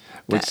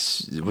 Which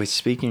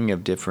speaking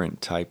of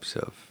different types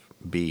of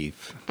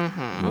beef,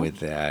 Mm-hmm. with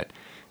that,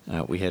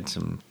 we had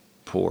some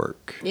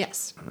pork.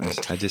 Yes.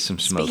 I did some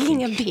smoking.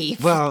 Speaking of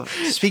beef. Well,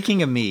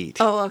 speaking of meat,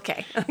 Oh,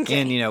 okay.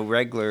 Okay. and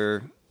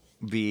regular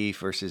beef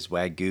versus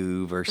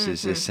wagyu versus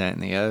Mm-hmm. this, that,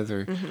 and the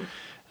other,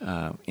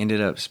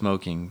 ended up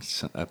smoking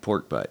a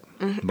pork butt,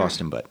 Mm-hmm.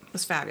 Boston butt, It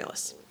was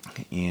fabulous.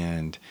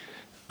 and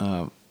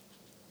well,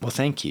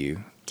 thank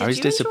you. Did I was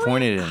you enjoy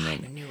disappointed it? in I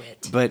it, knew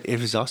it. but it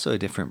was also a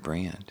different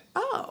brand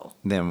Oh.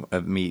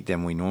 of meat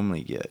than we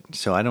normally get.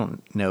 So I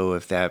don't know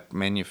if that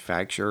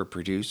manufacturer or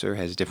producer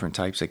has different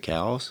types of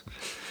cows,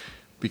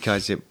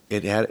 because it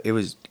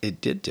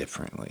did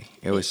differently.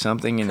 It was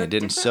something, and it cooked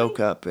didn't soak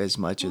up as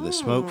much of the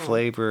smoke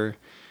flavor.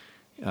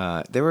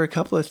 There were a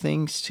couple of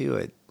things to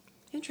it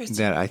Interesting.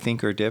 that I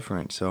think are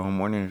different. So I'm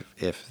wondering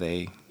if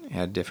they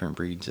had different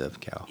breeds of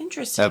cow.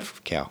 Interesting.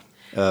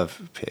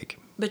 Of pig.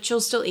 But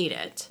you'll still eat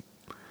it.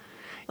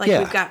 Like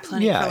we've got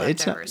plenty for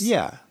it's not, leftovers.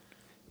 yeah.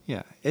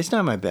 It's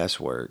not my best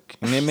work,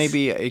 and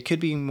it could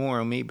be more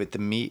on meat, but the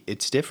meat,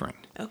 it's different.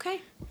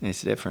 Okay.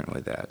 It's different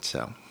with that.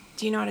 So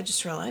Do you know what I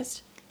just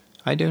realized?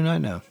 I do not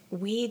know.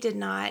 We did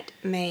not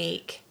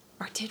make,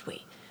 or did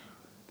we?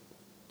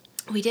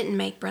 We didn't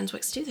make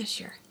Brunswick stew this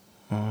year.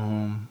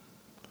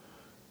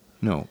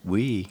 No,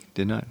 we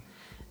did not.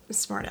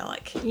 Smart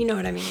aleck. You know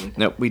what I mean.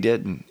 Nope, we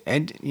didn't.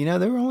 And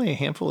there were only a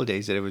handful of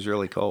days that it was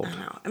really cold. I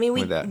know. I mean,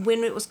 with that.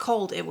 when it was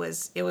cold, it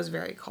was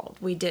very cold.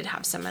 We did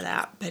have some of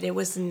that, but it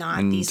was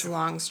not these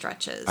long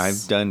stretches.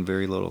 I've done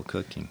very little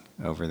cooking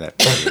over that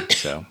period.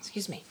 So,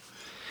 Excuse me.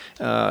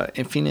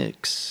 in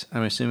Phoenix,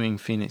 I'm assuming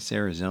Phoenix,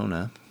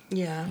 Arizona.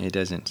 Yeah. It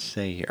doesn't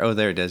say here. Oh,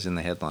 there it does in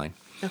the headline.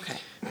 Okay.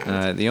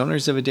 The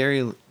owners of a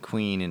Dairy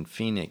Queen in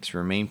Phoenix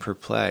remain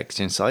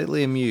perplexed and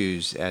slightly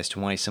amused as to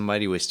why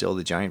somebody would steal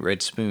the giant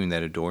red spoon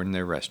that adorned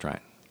their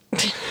restaurant.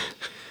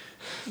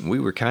 We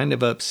were kind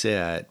of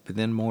upset, but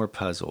then more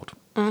puzzled.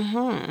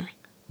 Mm-hmm.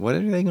 What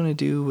are they going to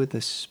do with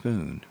the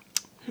spoon?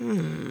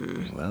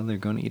 Well, they're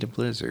going to eat a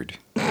blizzard.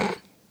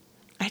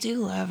 I do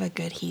love a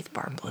good Heath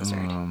Bar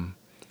blizzard.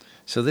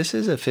 So this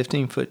is a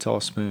 15-foot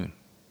tall spoon.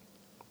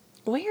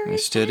 Where It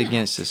is stood that?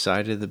 against the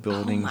side of the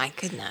building. Oh my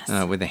goodness.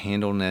 With a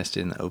handle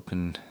nested in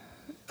the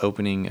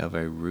opening of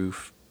a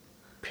roof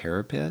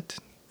parapet.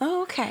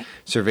 Oh, okay.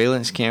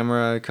 Surveillance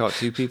camera caught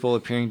two people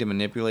appearing to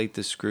manipulate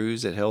the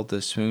screws that held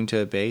the spoon to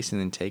a base and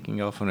then taking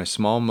off on a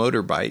small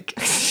motorbike.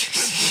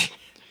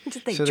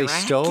 Did they So they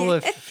drag stole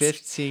it? a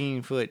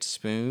 15-foot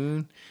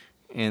spoon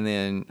and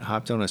then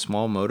hopped on a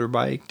small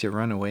motorbike to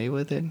run away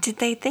with it. Did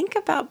they think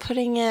about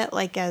putting it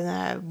like as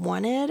a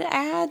wanted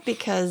ad?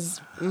 Because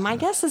my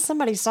guess is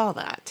somebody saw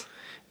that.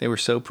 They were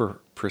so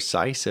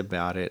precise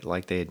about it,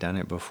 like they had done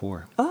it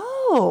before.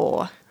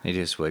 Oh, They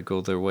just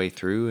wiggled their way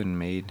through and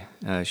made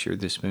sure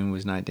the spoon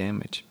was not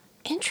damaged.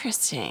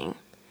 interesting.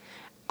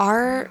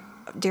 Our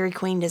Dairy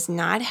Queen does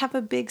not have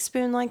a big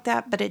spoon like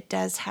that, but it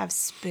does have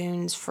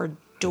spoons for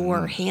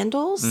door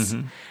handles.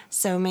 Mm-hmm.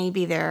 So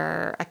maybe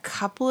they're a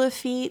couple of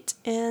feet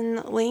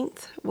in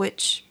length,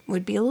 which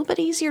would be a little bit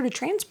easier to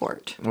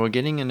transport. Well,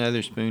 getting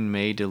another spoon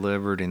made,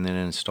 delivered, and then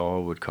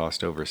installed would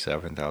cost over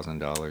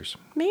 $7,000.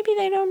 Maybe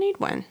they don't need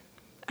one.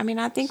 I mean,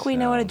 I think we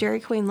know what a So- Dairy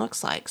Queen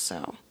looks like,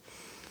 so.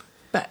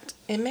 But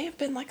it may have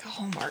been like a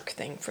Hallmark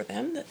thing for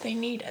them that they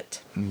need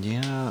it.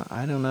 Yeah,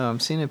 I don't know. I'm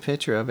seeing a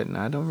picture of it, and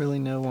I don't really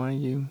know why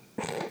you...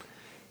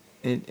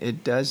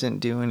 It doesn't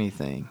do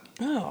anything.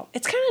 Oh,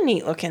 it's kind of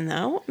neat looking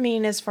though. I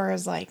mean, as far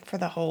as like for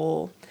the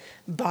whole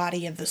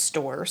body of the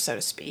store, so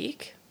to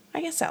speak. I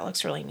guess that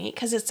looks really neat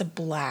because it's a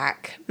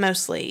black,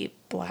 mostly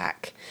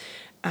black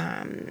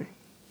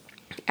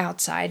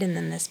outside and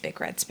then this big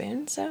red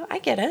spoon. So I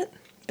get it.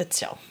 But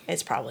still,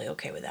 it's probably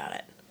okay without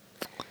it.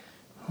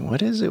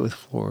 What is it with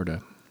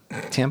Florida?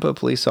 Tampa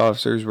police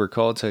officers were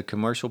called to a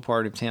commercial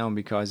part of town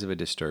because of a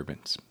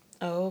disturbance.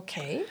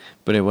 Okay.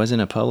 But it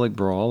wasn't a public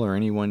brawl or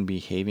anyone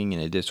behaving in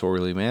a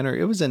disorderly manner.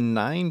 It was a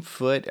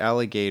 9-foot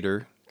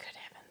alligator Good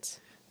heavens.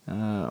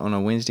 on a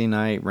Wednesday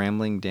night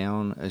rambling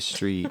down a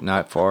street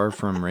not far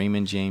from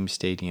Raymond James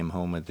Stadium,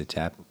 home of the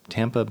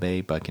Tampa Bay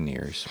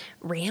Buccaneers.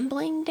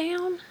 Rambling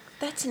down?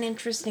 That's an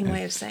interesting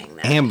way of saying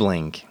that.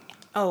 Ambling.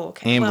 Oh,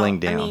 okay. Ambling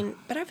well, down. I mean,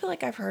 but I feel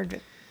like I've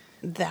heard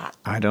that.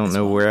 I don't as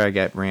know well. where I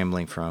got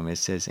rambling from. It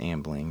says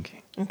ambling.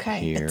 Okay,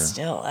 here. but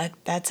still,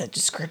 that's a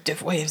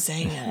descriptive way of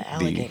saying an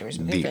alligator's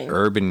The moving.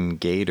 urban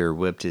gator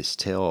whipped its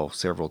tail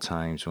several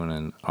times when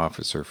an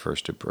officer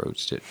first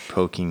approached it,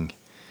 poking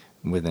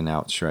with an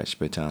outstretched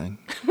baton.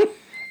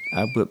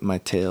 I whipped my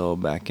tail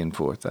back and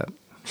forth up.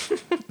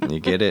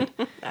 You get it?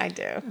 I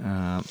do.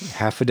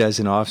 Half a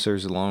dozen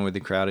officers, along with a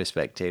crowd of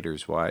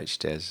spectators,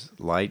 watched as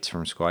lights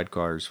from squad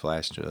cars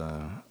flashed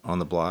on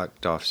the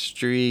blocked off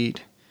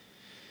street.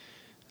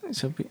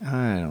 So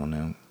I don't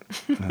know.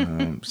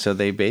 So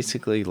they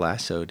basically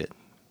lassoed it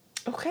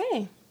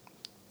Okay.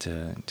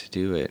 to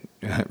do it.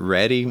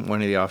 Ready?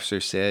 One of the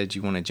officers said,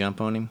 "You want to jump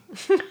on him?"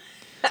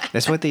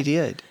 That's what they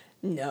did.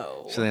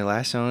 No. So they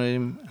lassoed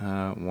him.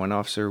 One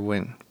officer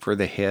went for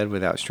the head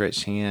with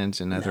outstretched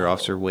hands. Another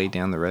officer weighed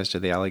down the rest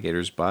of the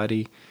alligator's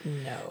body.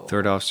 No.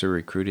 Third officer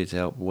recruited to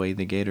help weigh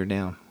the gator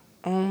down.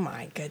 Oh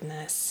my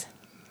goodness.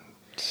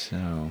 So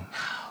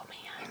Oh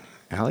man.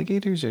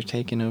 alligators are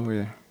taking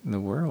over the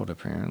world,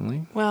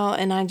 apparently. Well,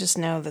 and I just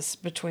know this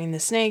between the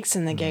snakes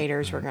and the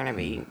gators, we're going to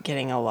be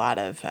getting a lot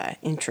of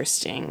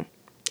interesting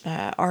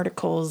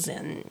articles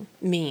and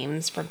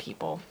memes from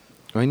people.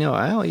 Well, no,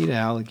 I'll eat an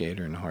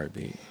alligator in a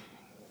heartbeat.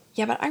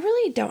 Yeah, but I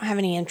really don't have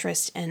any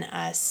interest in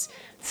us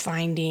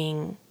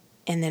finding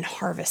and then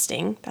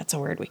harvesting. That's a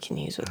word we can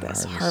use with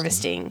this.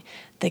 Harvesting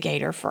the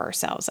gator for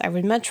ourselves. I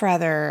would much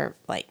rather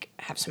like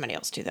have somebody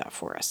else do that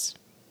for us.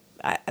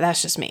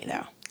 That's just me,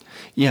 though.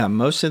 Yeah,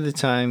 most of the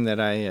time that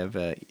I have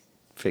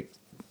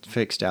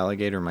fixed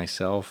alligator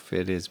myself,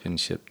 it has been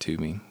shipped to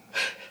me.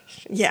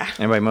 Yeah.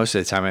 And by most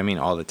of the time, I mean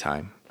all the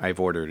time. I've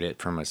ordered it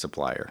from a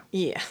supplier.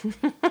 Yeah.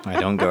 I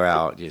don't go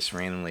out just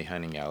randomly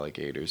hunting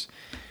alligators,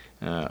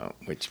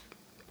 which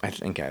I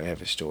think I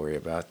have a story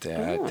about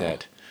that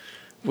that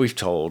we've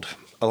told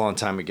a long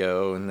time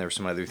ago, and there were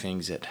some other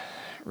things that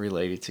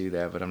related to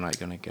that, but I'm not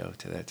going to go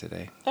to that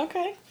today.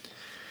 Okay.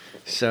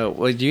 So,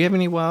 well, do you have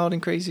any wild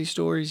and crazy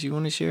stories you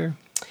want to share?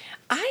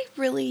 I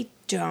really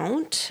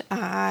don't.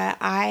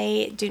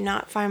 I do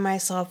not find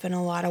myself in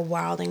a lot of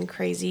wild and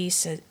crazy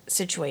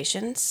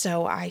situations,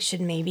 so I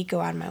should maybe go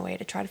out of my way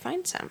to try to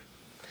find some.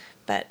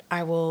 but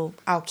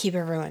I'll keep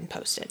everyone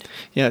posted.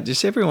 Yeah,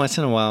 just every once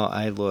in a while,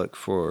 I look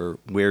for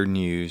weird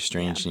news,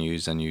 strange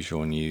news,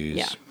 unusual news.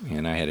 Yeah.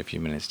 And I had a few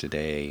minutes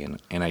today,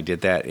 and I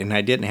did that. And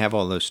I didn't have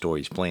all those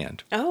stories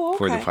planned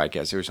for the Okay.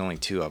 podcast. There was only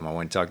two of them. I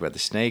want to talk about the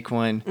snake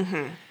one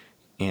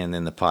and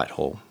then the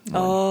pothole one.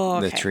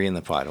 Oh, The okay. tree and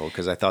the pothole,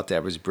 because I thought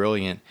that was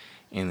brilliant.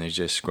 And there's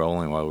just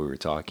scrolling while we were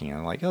talking.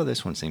 I'm like, oh,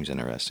 this one seems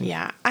interesting.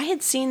 Yeah, I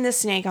had seen the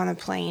snake on the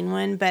plane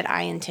one, but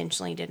I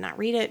intentionally did not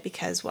read it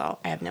because, well,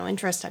 I have no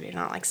interest. I do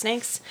not like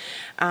snakes.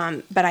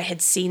 But I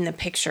had seen the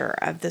picture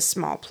of the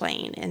small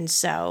plane. And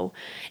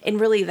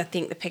really, I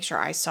think the picture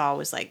I saw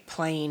was like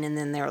plane, and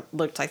then there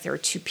looked like there were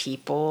two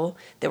people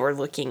that were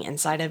looking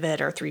inside of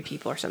it, or three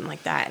people or something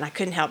like that. And I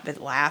couldn't help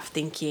but laugh,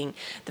 thinking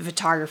the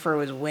photographer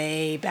was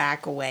way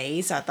back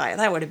away. So I thought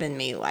that would have been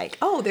me, like,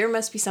 oh, there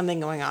must be something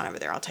going on over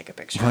there. I'll take a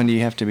picture. When do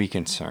you have to be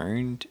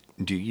concerned?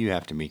 Do you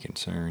have to be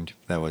concerned?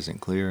 That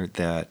wasn't clear.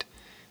 That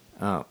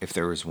if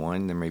there was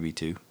one, there may be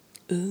two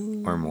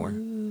or more.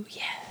 Ooh,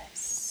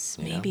 yes,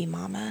 You know? maybe,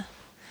 Mama.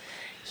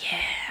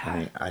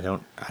 Yeah. I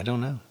don't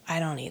know. I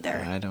don't either.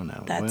 I don't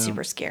know. That's Well,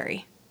 super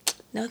scary.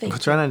 No, thank I'll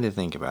you. try not to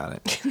think about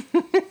it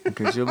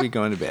because you'll be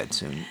going to bed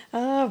soon.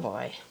 Oh,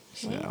 boy.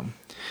 So,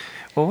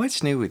 well,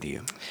 what's new with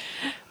you?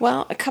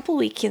 Well, a couple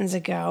weekends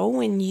ago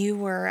when you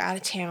were out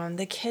of town,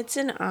 the kids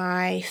and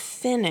I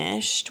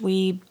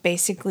we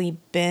basically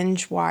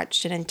binge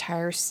watched an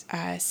entire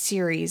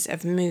series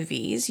of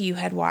movies. You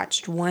had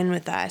watched one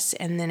with us,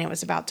 and then it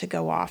was about to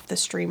go off the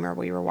streamer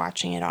we were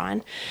watching it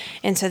on.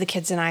 And so the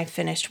kids and I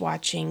finished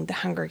watching the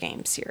Hunger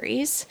Games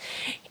series.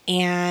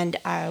 And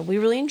we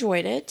really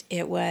enjoyed it.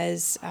 It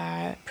was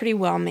a pretty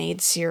well-made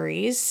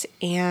series,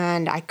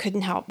 and I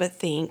couldn't help but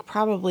think,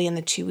 probably in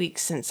the 2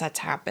 weeks since that's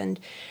happened,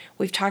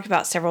 we've talked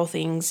about several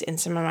things in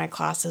some of my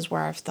classes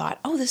where I've thought,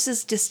 oh, this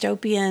is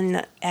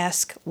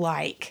dystopian-esque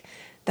like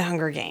the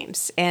Hunger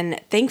Games.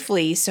 And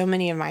thankfully, so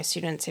many of my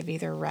students have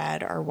either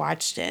read or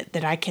watched it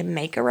that I can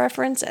make a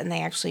reference and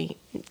they actually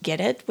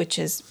get it, which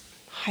is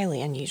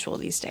highly unusual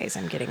these days.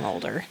 I'm getting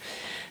older.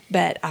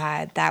 But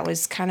that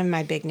was kind of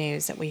my big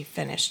news, that we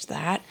finished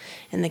that,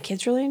 and the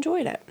kids really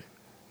enjoyed it.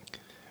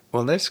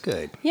 Well, that's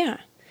good. Yeah.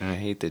 I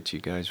hate that you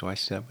guys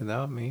watched that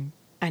without me.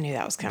 I knew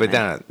that was coming.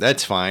 But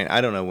that's fine.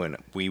 I don't know when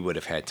we would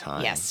have had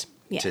time Yes.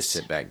 to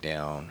sit back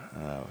down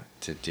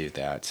to do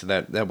that. So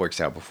that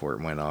works out before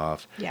it went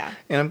off. Yeah.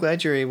 And I'm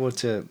glad you're able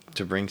to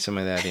bring some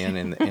of that in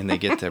and they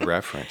get the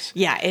reference.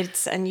 Yeah,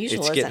 it's unusual,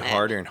 It's isn't getting it?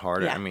 harder and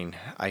harder. Yeah. I mean,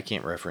 I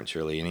can't reference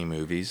really any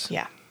movies.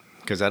 Yeah.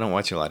 Because I don't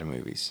watch a lot of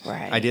movies.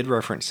 Right. I did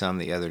reference some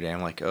the other day.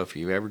 I'm like, oh, if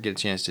you ever get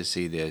a chance to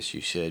see this, you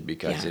should,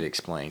 because Yeah. it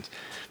explains.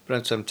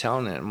 But I'm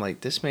telling it, I'm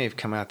like, this may have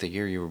come out the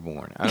year you were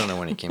born. I don't know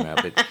when it came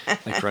out, but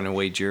like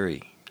Runaway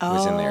Jury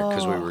was in there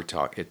because we were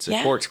talking. It's a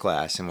Yeah. courts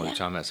class, and we Yeah. were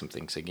talking about some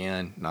things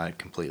again, not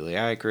completely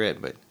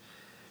accurate, but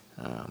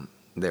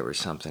there was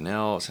something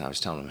else. And I was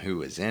telling them who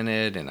was in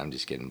it, and I'm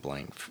just getting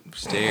blank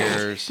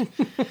stares.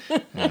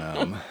 It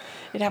happens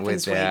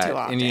With way that, too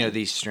often. and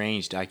these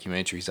strange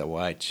documentaries I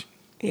watch.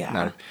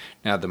 Yeah.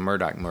 Now the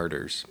Murdoch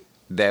murders.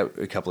 That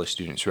a couple of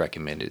students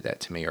recommended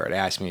that to me, or had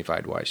asked me if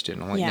I'd watched it,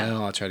 and I'm like, Yeah.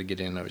 no, I'll try to get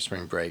in over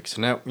spring break. So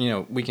now,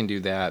 we can do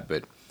that,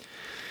 but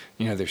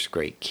there's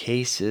great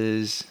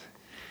cases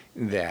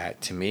that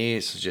to me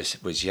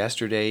was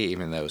yesterday,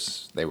 even though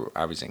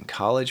I was in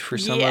college for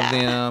some Yeah. of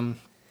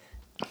them.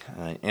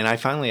 And I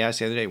finally asked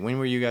the other day, when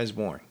were you guys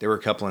born? There were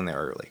a couple in there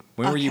early.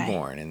 When were you Okay.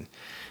 born? And it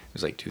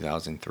was like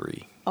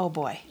 2003. Oh,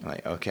 boy. I'm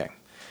like, okay.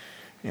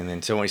 And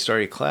then so when we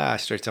started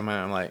class,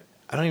 I'm like,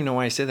 I don't even know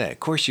why I said that. Of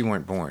course you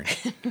weren't born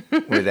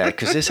with that,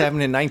 because this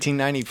happened in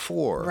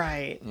 1994.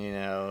 Right.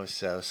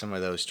 So some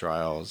of those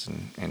trials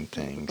and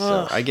things.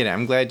 Ugh. So I get it.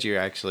 I'm glad you're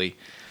actually,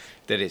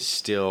 that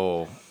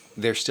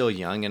they're still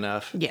young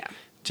enough Yeah.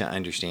 to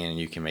understand, and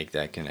you can make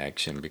that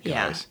connection, because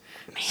Yeah.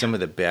 some of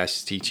the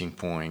best teaching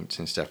points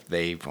and stuff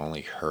they've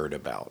only heard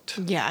about.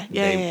 Yeah.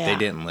 They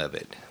didn't live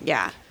it.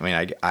 Yeah. I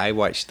mean, I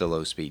watched the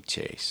Low Speed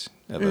Chase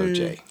of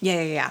OJ.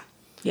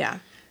 Yeah.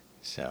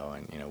 So,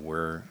 and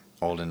we're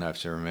old enough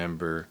to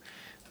remember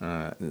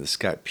the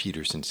Scott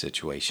Peterson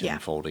situation Yeah.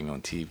 unfolding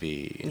on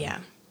TV. and Yeah.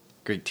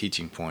 Great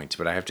teaching points,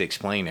 but I have to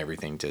explain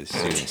everything to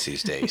students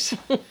these days.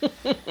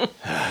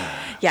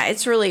 Yeah,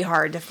 it's really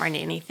hard to find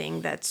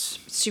anything that's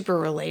super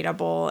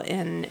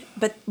relatable.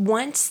 But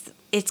once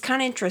it's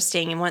kind of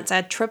interesting, and once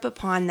I trip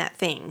upon that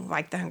thing,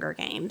 like the Hunger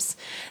Games,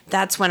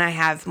 that's when I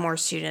have more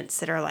students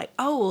that are like,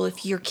 oh, well,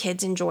 if your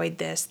kids enjoyed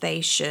this,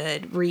 they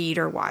should read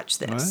or watch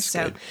this. that's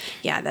So, good.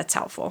 yeah, that's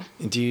helpful.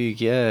 Do you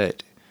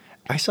get...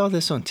 I saw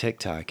this on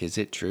TikTok. Is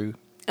it true?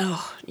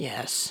 Oh,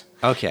 yes.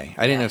 Okay.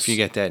 I didn't know if you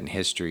Yes. get that in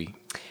history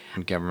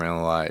and government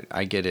a lot.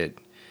 I get it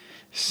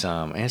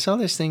some. And I saw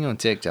this thing on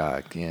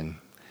TikTok, and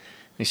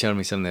they showed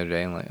me something the other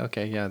day. I'm like,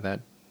 okay, yeah,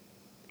 that...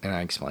 And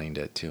I explained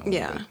it to them.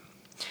 Yeah.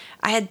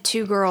 I had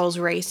two girls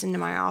race into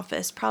my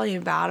office probably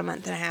about a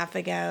month and a half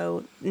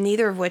ago,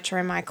 neither of which are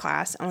in my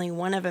class. Only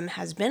one of them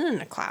has been in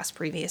a class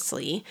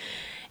previously.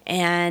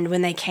 And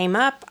when they came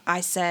up, I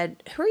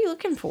said, "Who are you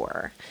looking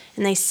for?"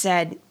 And they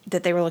said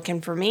that they were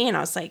looking for me. And I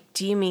was like,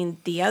 "Do you mean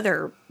the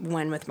other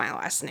one with my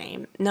last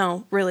name?"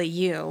 "No, really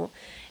you."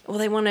 Well,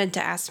 they wanted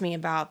to ask me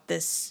about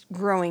this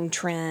growing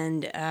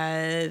trend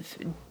of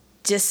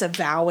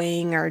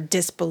disavowing or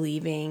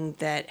disbelieving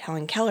that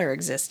Helen Keller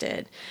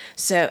existed.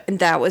 So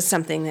that was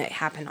something that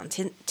happened on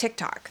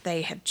TikTok.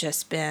 They have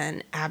just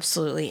been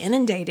absolutely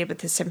inundated with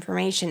this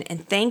information.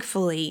 And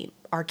thankfully,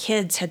 our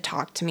kids had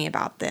talked to me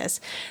about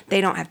this.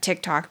 They don't have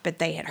TikTok, but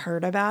they had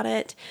heard about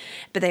it.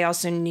 But they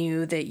also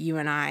knew that you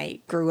and I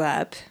grew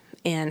up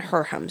in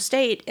her home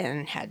state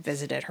and had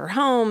visited her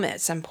home at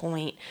some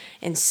point.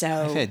 And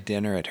so I've had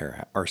dinner at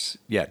her,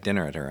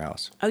 dinner at her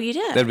house. Oh, you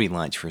did? That'd be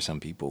lunch for some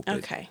people. But,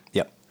 Okay.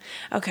 Yep.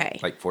 Okay.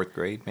 Like fourth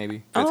grade,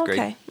 maybe? Oh, Fifth okay.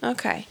 grade.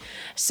 Okay.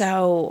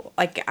 So,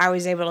 like, I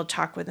was able to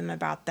talk with them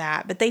about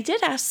that, but they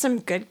did ask some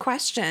good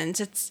questions.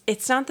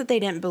 It's not that they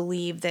didn't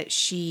believe that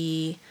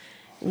she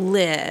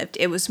lived.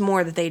 It was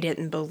more that they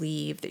didn't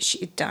believe that she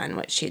had done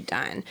what she had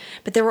done.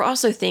 But there were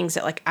also things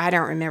that, like, I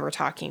don't remember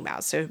talking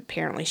about. So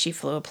apparently she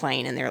flew a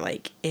plane, and they're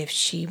like, if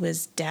she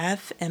was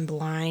deaf and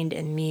blind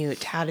and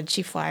mute, how did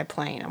she fly a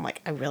plane? I'm like,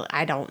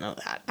 I don't know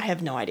that. I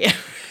have no idea.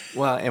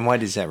 Well, and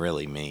what does that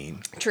really mean?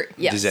 True.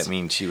 Yes. Does that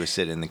mean she was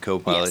sitting in the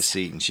co-pilot Yes.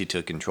 seat and she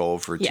took control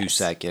for 2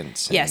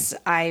 seconds? Yes,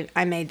 I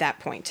made that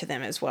point to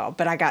them as well,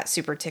 but I got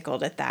super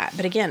tickled at that.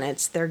 But again,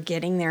 they're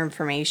getting their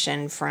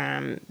information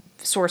from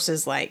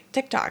sources like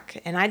TikTok.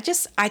 And I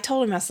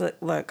told him, I said,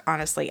 look,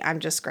 honestly, I'm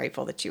just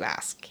grateful that you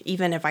asked.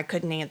 Even if I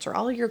couldn't answer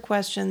all of your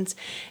questions,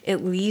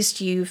 at least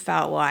you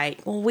felt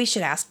like, well, we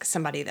should ask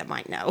somebody that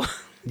might know.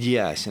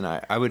 Yes, and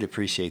I would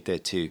appreciate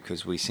that too,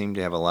 because we seem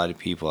to have a lot of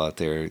people out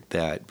there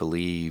that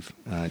believe,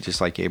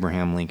 just like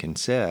Abraham Lincoln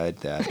said,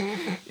 that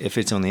if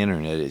it's on the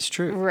internet, it's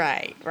true.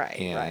 Right.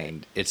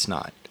 And it's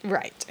not.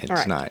 Right.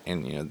 It's not.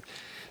 And,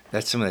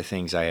 that's some of the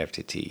things I have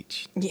to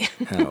teach Yeah.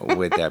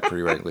 with that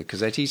pretty regularly.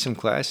 Because I teach some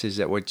classes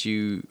that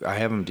I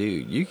have them do,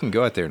 you can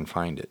go out there and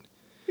find it.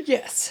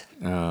 Yes.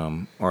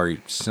 Or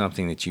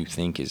something that you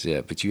think is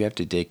it, but you have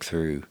to dig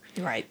through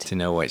Right. to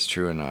know what's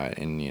true or not.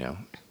 And,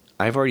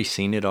 I've already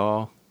seen it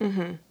all,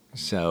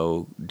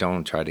 so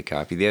don't try to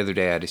copy. The other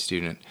day I had a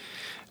student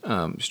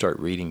start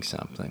reading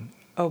something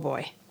Oh,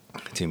 boy.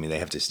 to me. They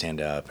have to stand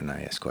up, and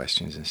I ask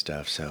questions and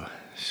stuff. So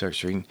she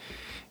starts reading,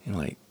 and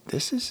like,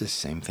 this is the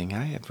same thing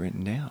I have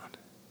written down.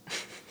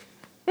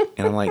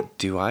 And I'm like,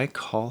 do I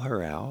call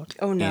her out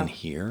no. in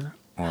here,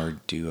 or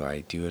do I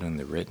do it on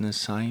the written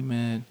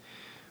assignment,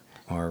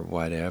 or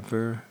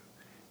whatever?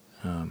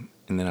 And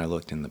then I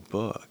looked in the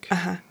book.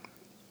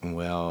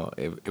 Well,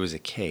 it was a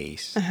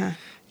case,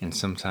 and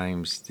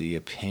sometimes the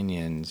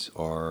opinions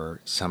are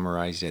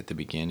summarized at the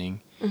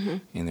beginning,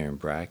 and they're in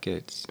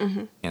brackets.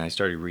 And I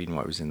started reading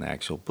what was in the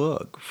actual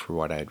book for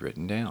what I had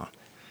written down,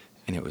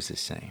 and it was the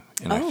same,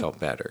 and I felt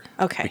better.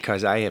 Okay.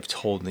 Because I have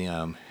told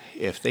them,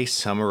 if they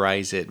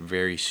summarize it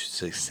very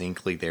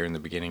succinctly there in the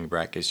beginning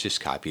brackets,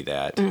 just copy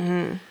that.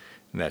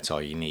 That's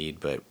all you need.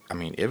 But, I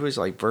mean, it was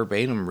like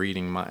verbatim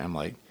reading I'm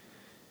like,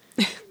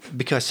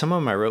 because some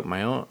of them I wrote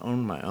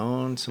on my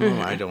own. Some of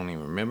them I don't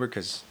even remember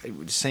because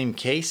the same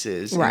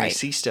cases. And I Right.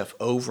 see stuff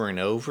over and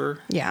over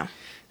Yeah.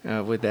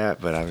 with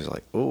that. But I was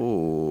like,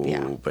 oh.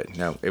 Yeah. But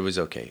no, it was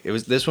okay.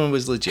 This one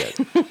was legit.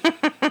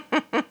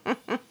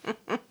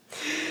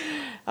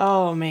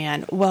 Oh,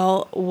 man.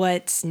 Well,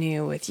 what's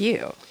new with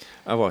you?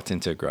 I walked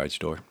into a garage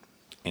door,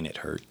 and it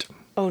hurt.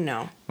 Oh,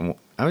 no. And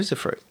I was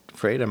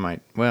afraid I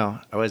might.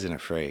 Well, I wasn't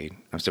afraid.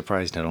 I'm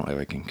surprised I don't have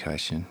a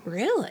concussion.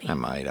 Really? I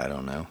might. I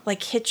don't know.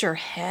 Like hit your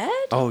head?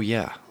 Oh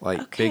yeah,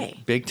 like Okay.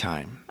 big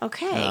time.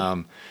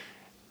 Okay.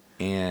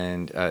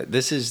 And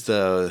this is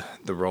the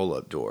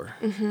roll-up door,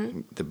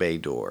 the bay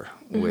door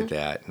with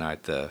that,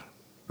 not the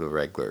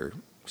regular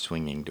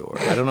swinging door.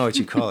 I don't know what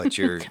you call it.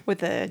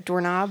 With a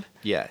doorknob?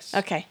 Yes.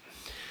 Okay.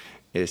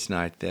 It's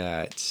not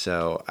that.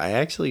 So I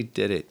actually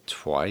did it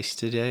twice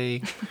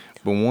today,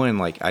 but one,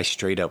 like, I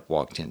straight up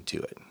walked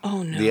into it.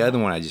 Oh, no. The other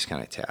one I just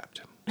kind of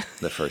tapped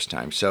the first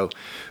time. So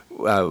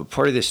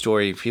part of this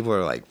story, people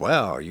are like,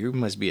 wow, you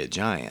must be a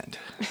giant.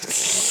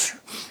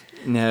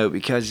 No,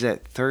 because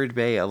that third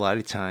bay, a lot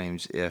of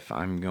times, if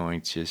I'm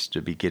going just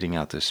to be getting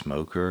out the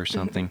smoker or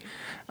something,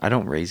 I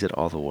don't raise it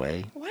all the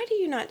way. Why do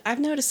you not? I've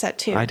noticed that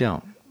too. I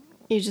don't.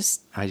 You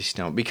just. I just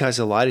don't. Because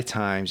a lot of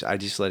times, I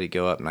just let it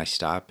go up and I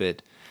stop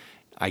it.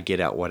 I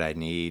get out what I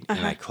need and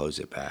I close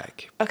it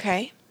back.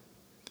 Okay.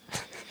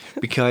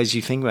 Because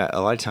you think about it,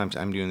 a lot of times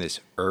I'm doing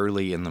this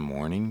early in the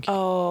morning.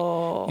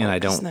 Oh. And I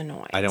because don't, of the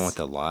noise. I don't want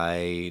the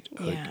light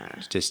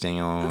to stay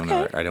on,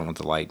 Okay. or I don't want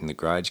the light in the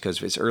garage. Because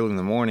if it's early in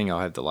the morning, I'll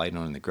have the light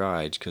on in the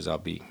garage because I'll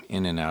be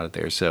in and out of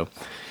there. So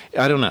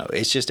I don't know.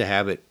 It's just a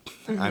habit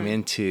I'm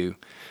into.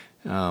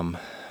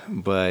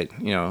 But,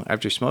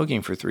 after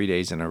smoking for 3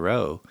 days in a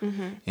row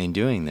and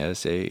doing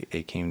this,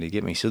 it came to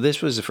get me. So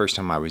this was the first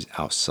time I was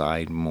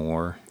outside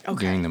more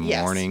during the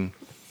Yes. morning.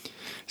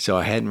 So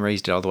I hadn't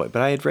raised it all the way,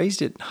 but I had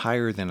raised it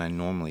higher than I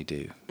normally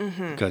do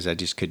because I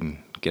just couldn't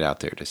get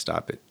out there to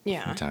stop it in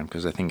time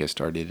because I think I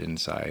started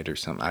inside or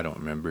something. I don't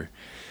remember.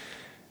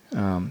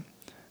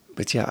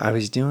 But yeah, I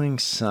was doing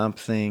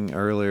something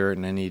earlier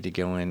and I needed to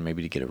go in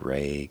maybe to get a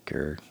rake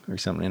or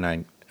something.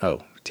 And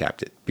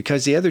tapped it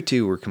because the other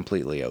two were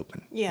completely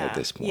open at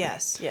this point.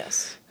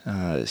 Yes.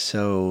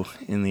 So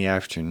in the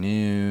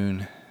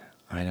afternoon,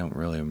 I don't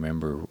really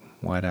remember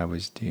what I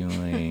was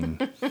doing.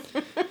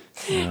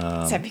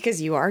 Is that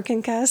because you are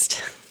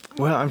concussed?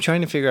 Well, I'm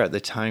trying to figure out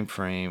the time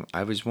frame.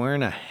 I was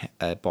wearing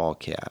a ball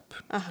cap.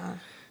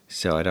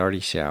 So I'd already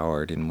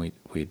showered and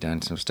we'd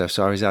done some stuff.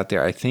 So I was out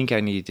there. I think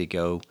I needed to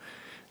go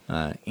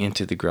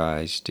into the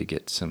garage to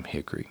get some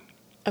hickory,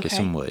 get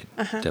some wood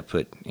to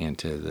put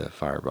into the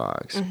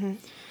firebox.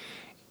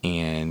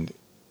 And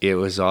it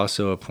was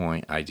also a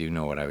point, I do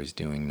know what I was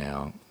doing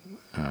now,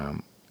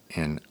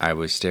 and I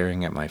was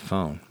staring at my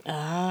phone.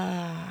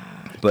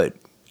 But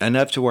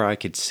enough to where I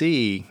could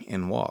see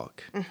and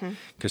walk,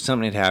 because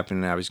something had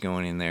happened and I was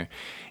going in there,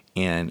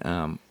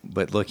 and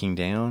but looking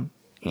down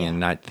and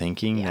not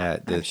thinking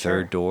that the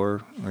third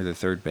door or the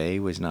third bay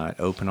was not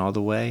open all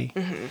the way,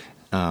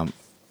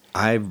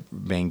 I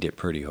banged it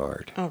pretty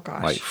hard. Oh,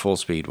 gosh. Like full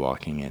speed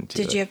walking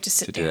into it. Did you have to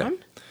sit down?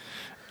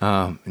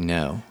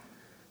 No,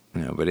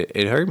 but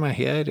it hurt my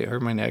head. It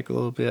hurt my neck a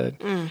little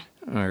bit.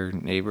 Our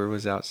neighbor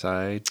was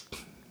outside.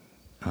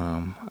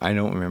 I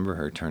don't remember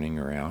her turning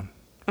around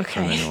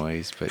from the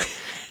noise, but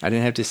I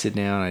didn't have to sit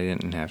down. I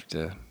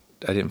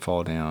didn't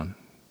fall down.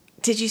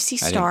 Did you see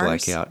stars? I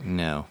didn't black out.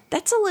 No.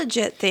 That's a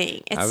legit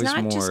thing. It's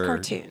not just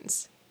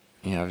cartoons.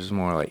 Yeah, I was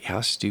more like,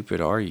 how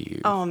stupid are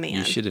you? Oh, man.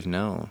 You should have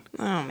known.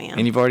 Oh, man.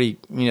 And you've already,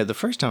 the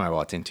first time I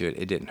walked into it,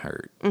 it didn't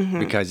hurt.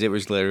 Because it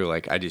was literally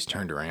like I just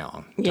turned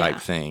around type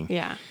thing.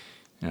 Yeah.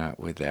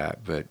 With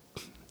that. But,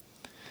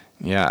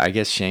 yeah, I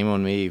guess shame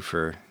on me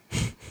for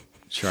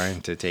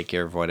trying to take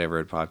care of whatever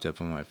had popped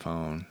up on my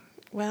phone.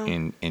 Well.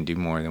 And do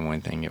more than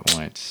one thing at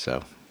once.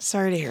 So.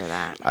 Sorry to hear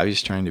that. I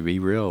was trying to be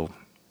real.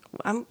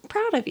 I'm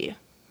proud of you.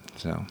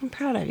 So. I'm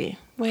proud of you.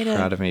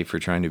 Proud of me for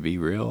trying to be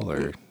real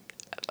or...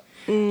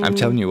 I'm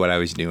telling you what I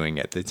was doing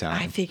at the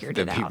time. I figured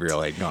it out. The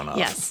B-reel had gone off.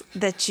 Yes,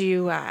 that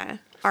you are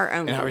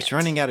owning And I was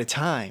running out of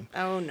time.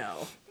 Oh,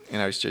 no.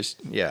 And I was just,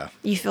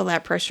 You feel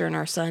that pressure and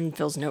our son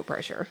feels no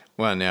pressure.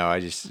 Well, no, I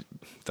just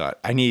thought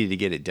I needed to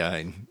get it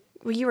done.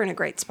 Well, you were in a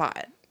great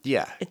spot.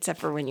 Yeah. Except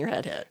for when your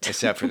head hit.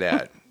 Except for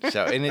that.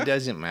 So, and it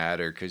doesn't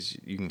matter because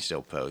you can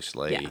still post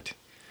late.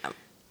 Yeah.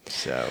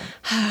 So,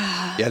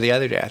 the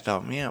other day I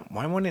thought, man,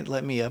 why wouldn't it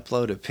let me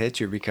upload a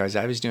picture? Because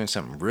I was doing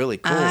something really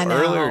cool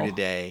earlier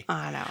today.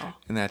 I know.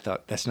 And I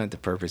thought, that's not the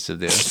purpose of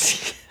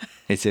this.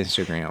 It's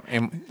Instagram.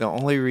 And the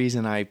only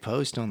reason I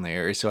post on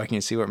there is so I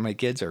can see what my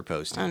kids are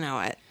posting. I know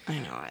it.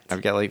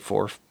 I've got like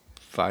 4 or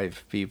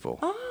 5 people.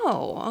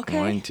 Oh, okay.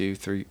 1, 2,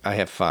 3. I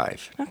have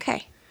 5.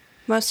 Okay.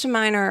 Most of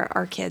mine are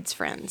our kids'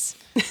 friends.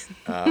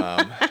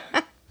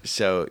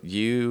 So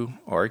you,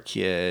 our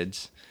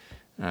kids,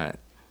 the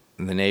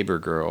neighbor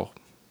girl.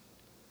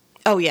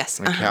 Oh, yes.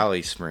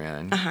 Callie's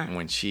friend.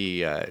 When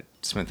she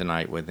spent the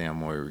night with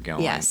them where we were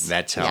going. Yes.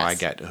 That's how I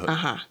got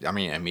hooked. I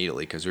mean,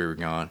 immediately because we were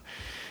gone.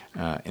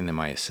 And then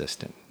my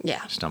assistant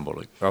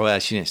stumbled. Well,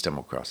 she didn't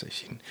stumble across it.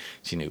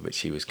 She knew, but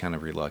she was kind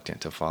of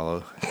reluctant to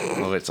follow.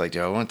 Well, it's like,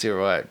 do I want to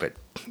or what? But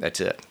that's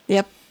it.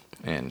 Yep.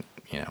 And,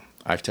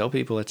 I tell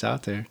people it's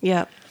out there.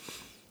 Yep.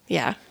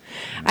 Yeah.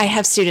 I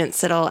have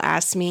students that'll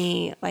ask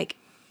me, like,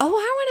 oh, I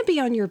want to be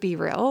on your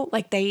B-reel.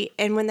 Like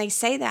and when they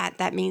say that,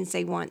 that means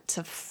they want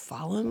to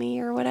follow me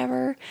or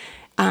whatever.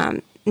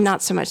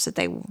 Not so much that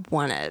they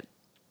want to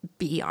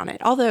be on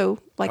it. Although,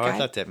 I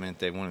thought that meant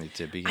they wanted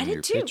to be in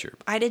your picture.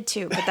 I did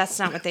too, but that's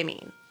not what they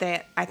mean.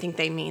 I think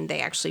they mean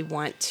they actually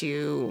want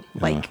to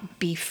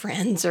be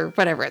friends or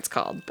whatever it's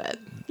called. But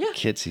yeah,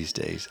 kids these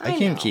days, I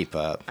can't keep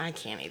up. I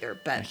can't either,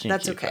 but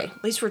that's okay.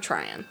 At least we're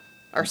trying,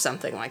 or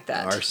something like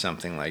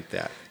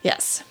that.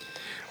 Yes.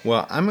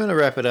 Well, I'm going to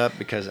wrap it up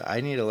because I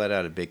need to let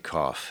out a big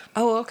cough.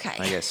 Oh, okay.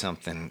 I got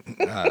something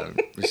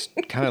just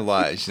kind of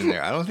lodged in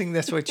there. I don't think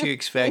that's what you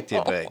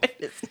expected, but it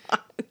is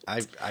not.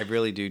 I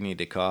really do need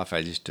to cough.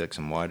 I just took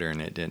some water and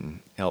it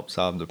didn't help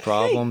solve the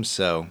problem.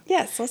 So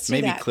yes, let's do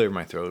maybe that. clear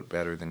my throat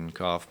better than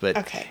cough. But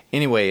okay.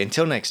 Anyway,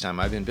 until next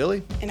time, I've been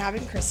Billy. And I've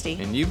been Christy.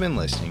 And you've been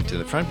listening to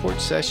the Front Porch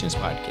Sessions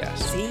podcast.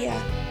 See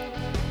ya.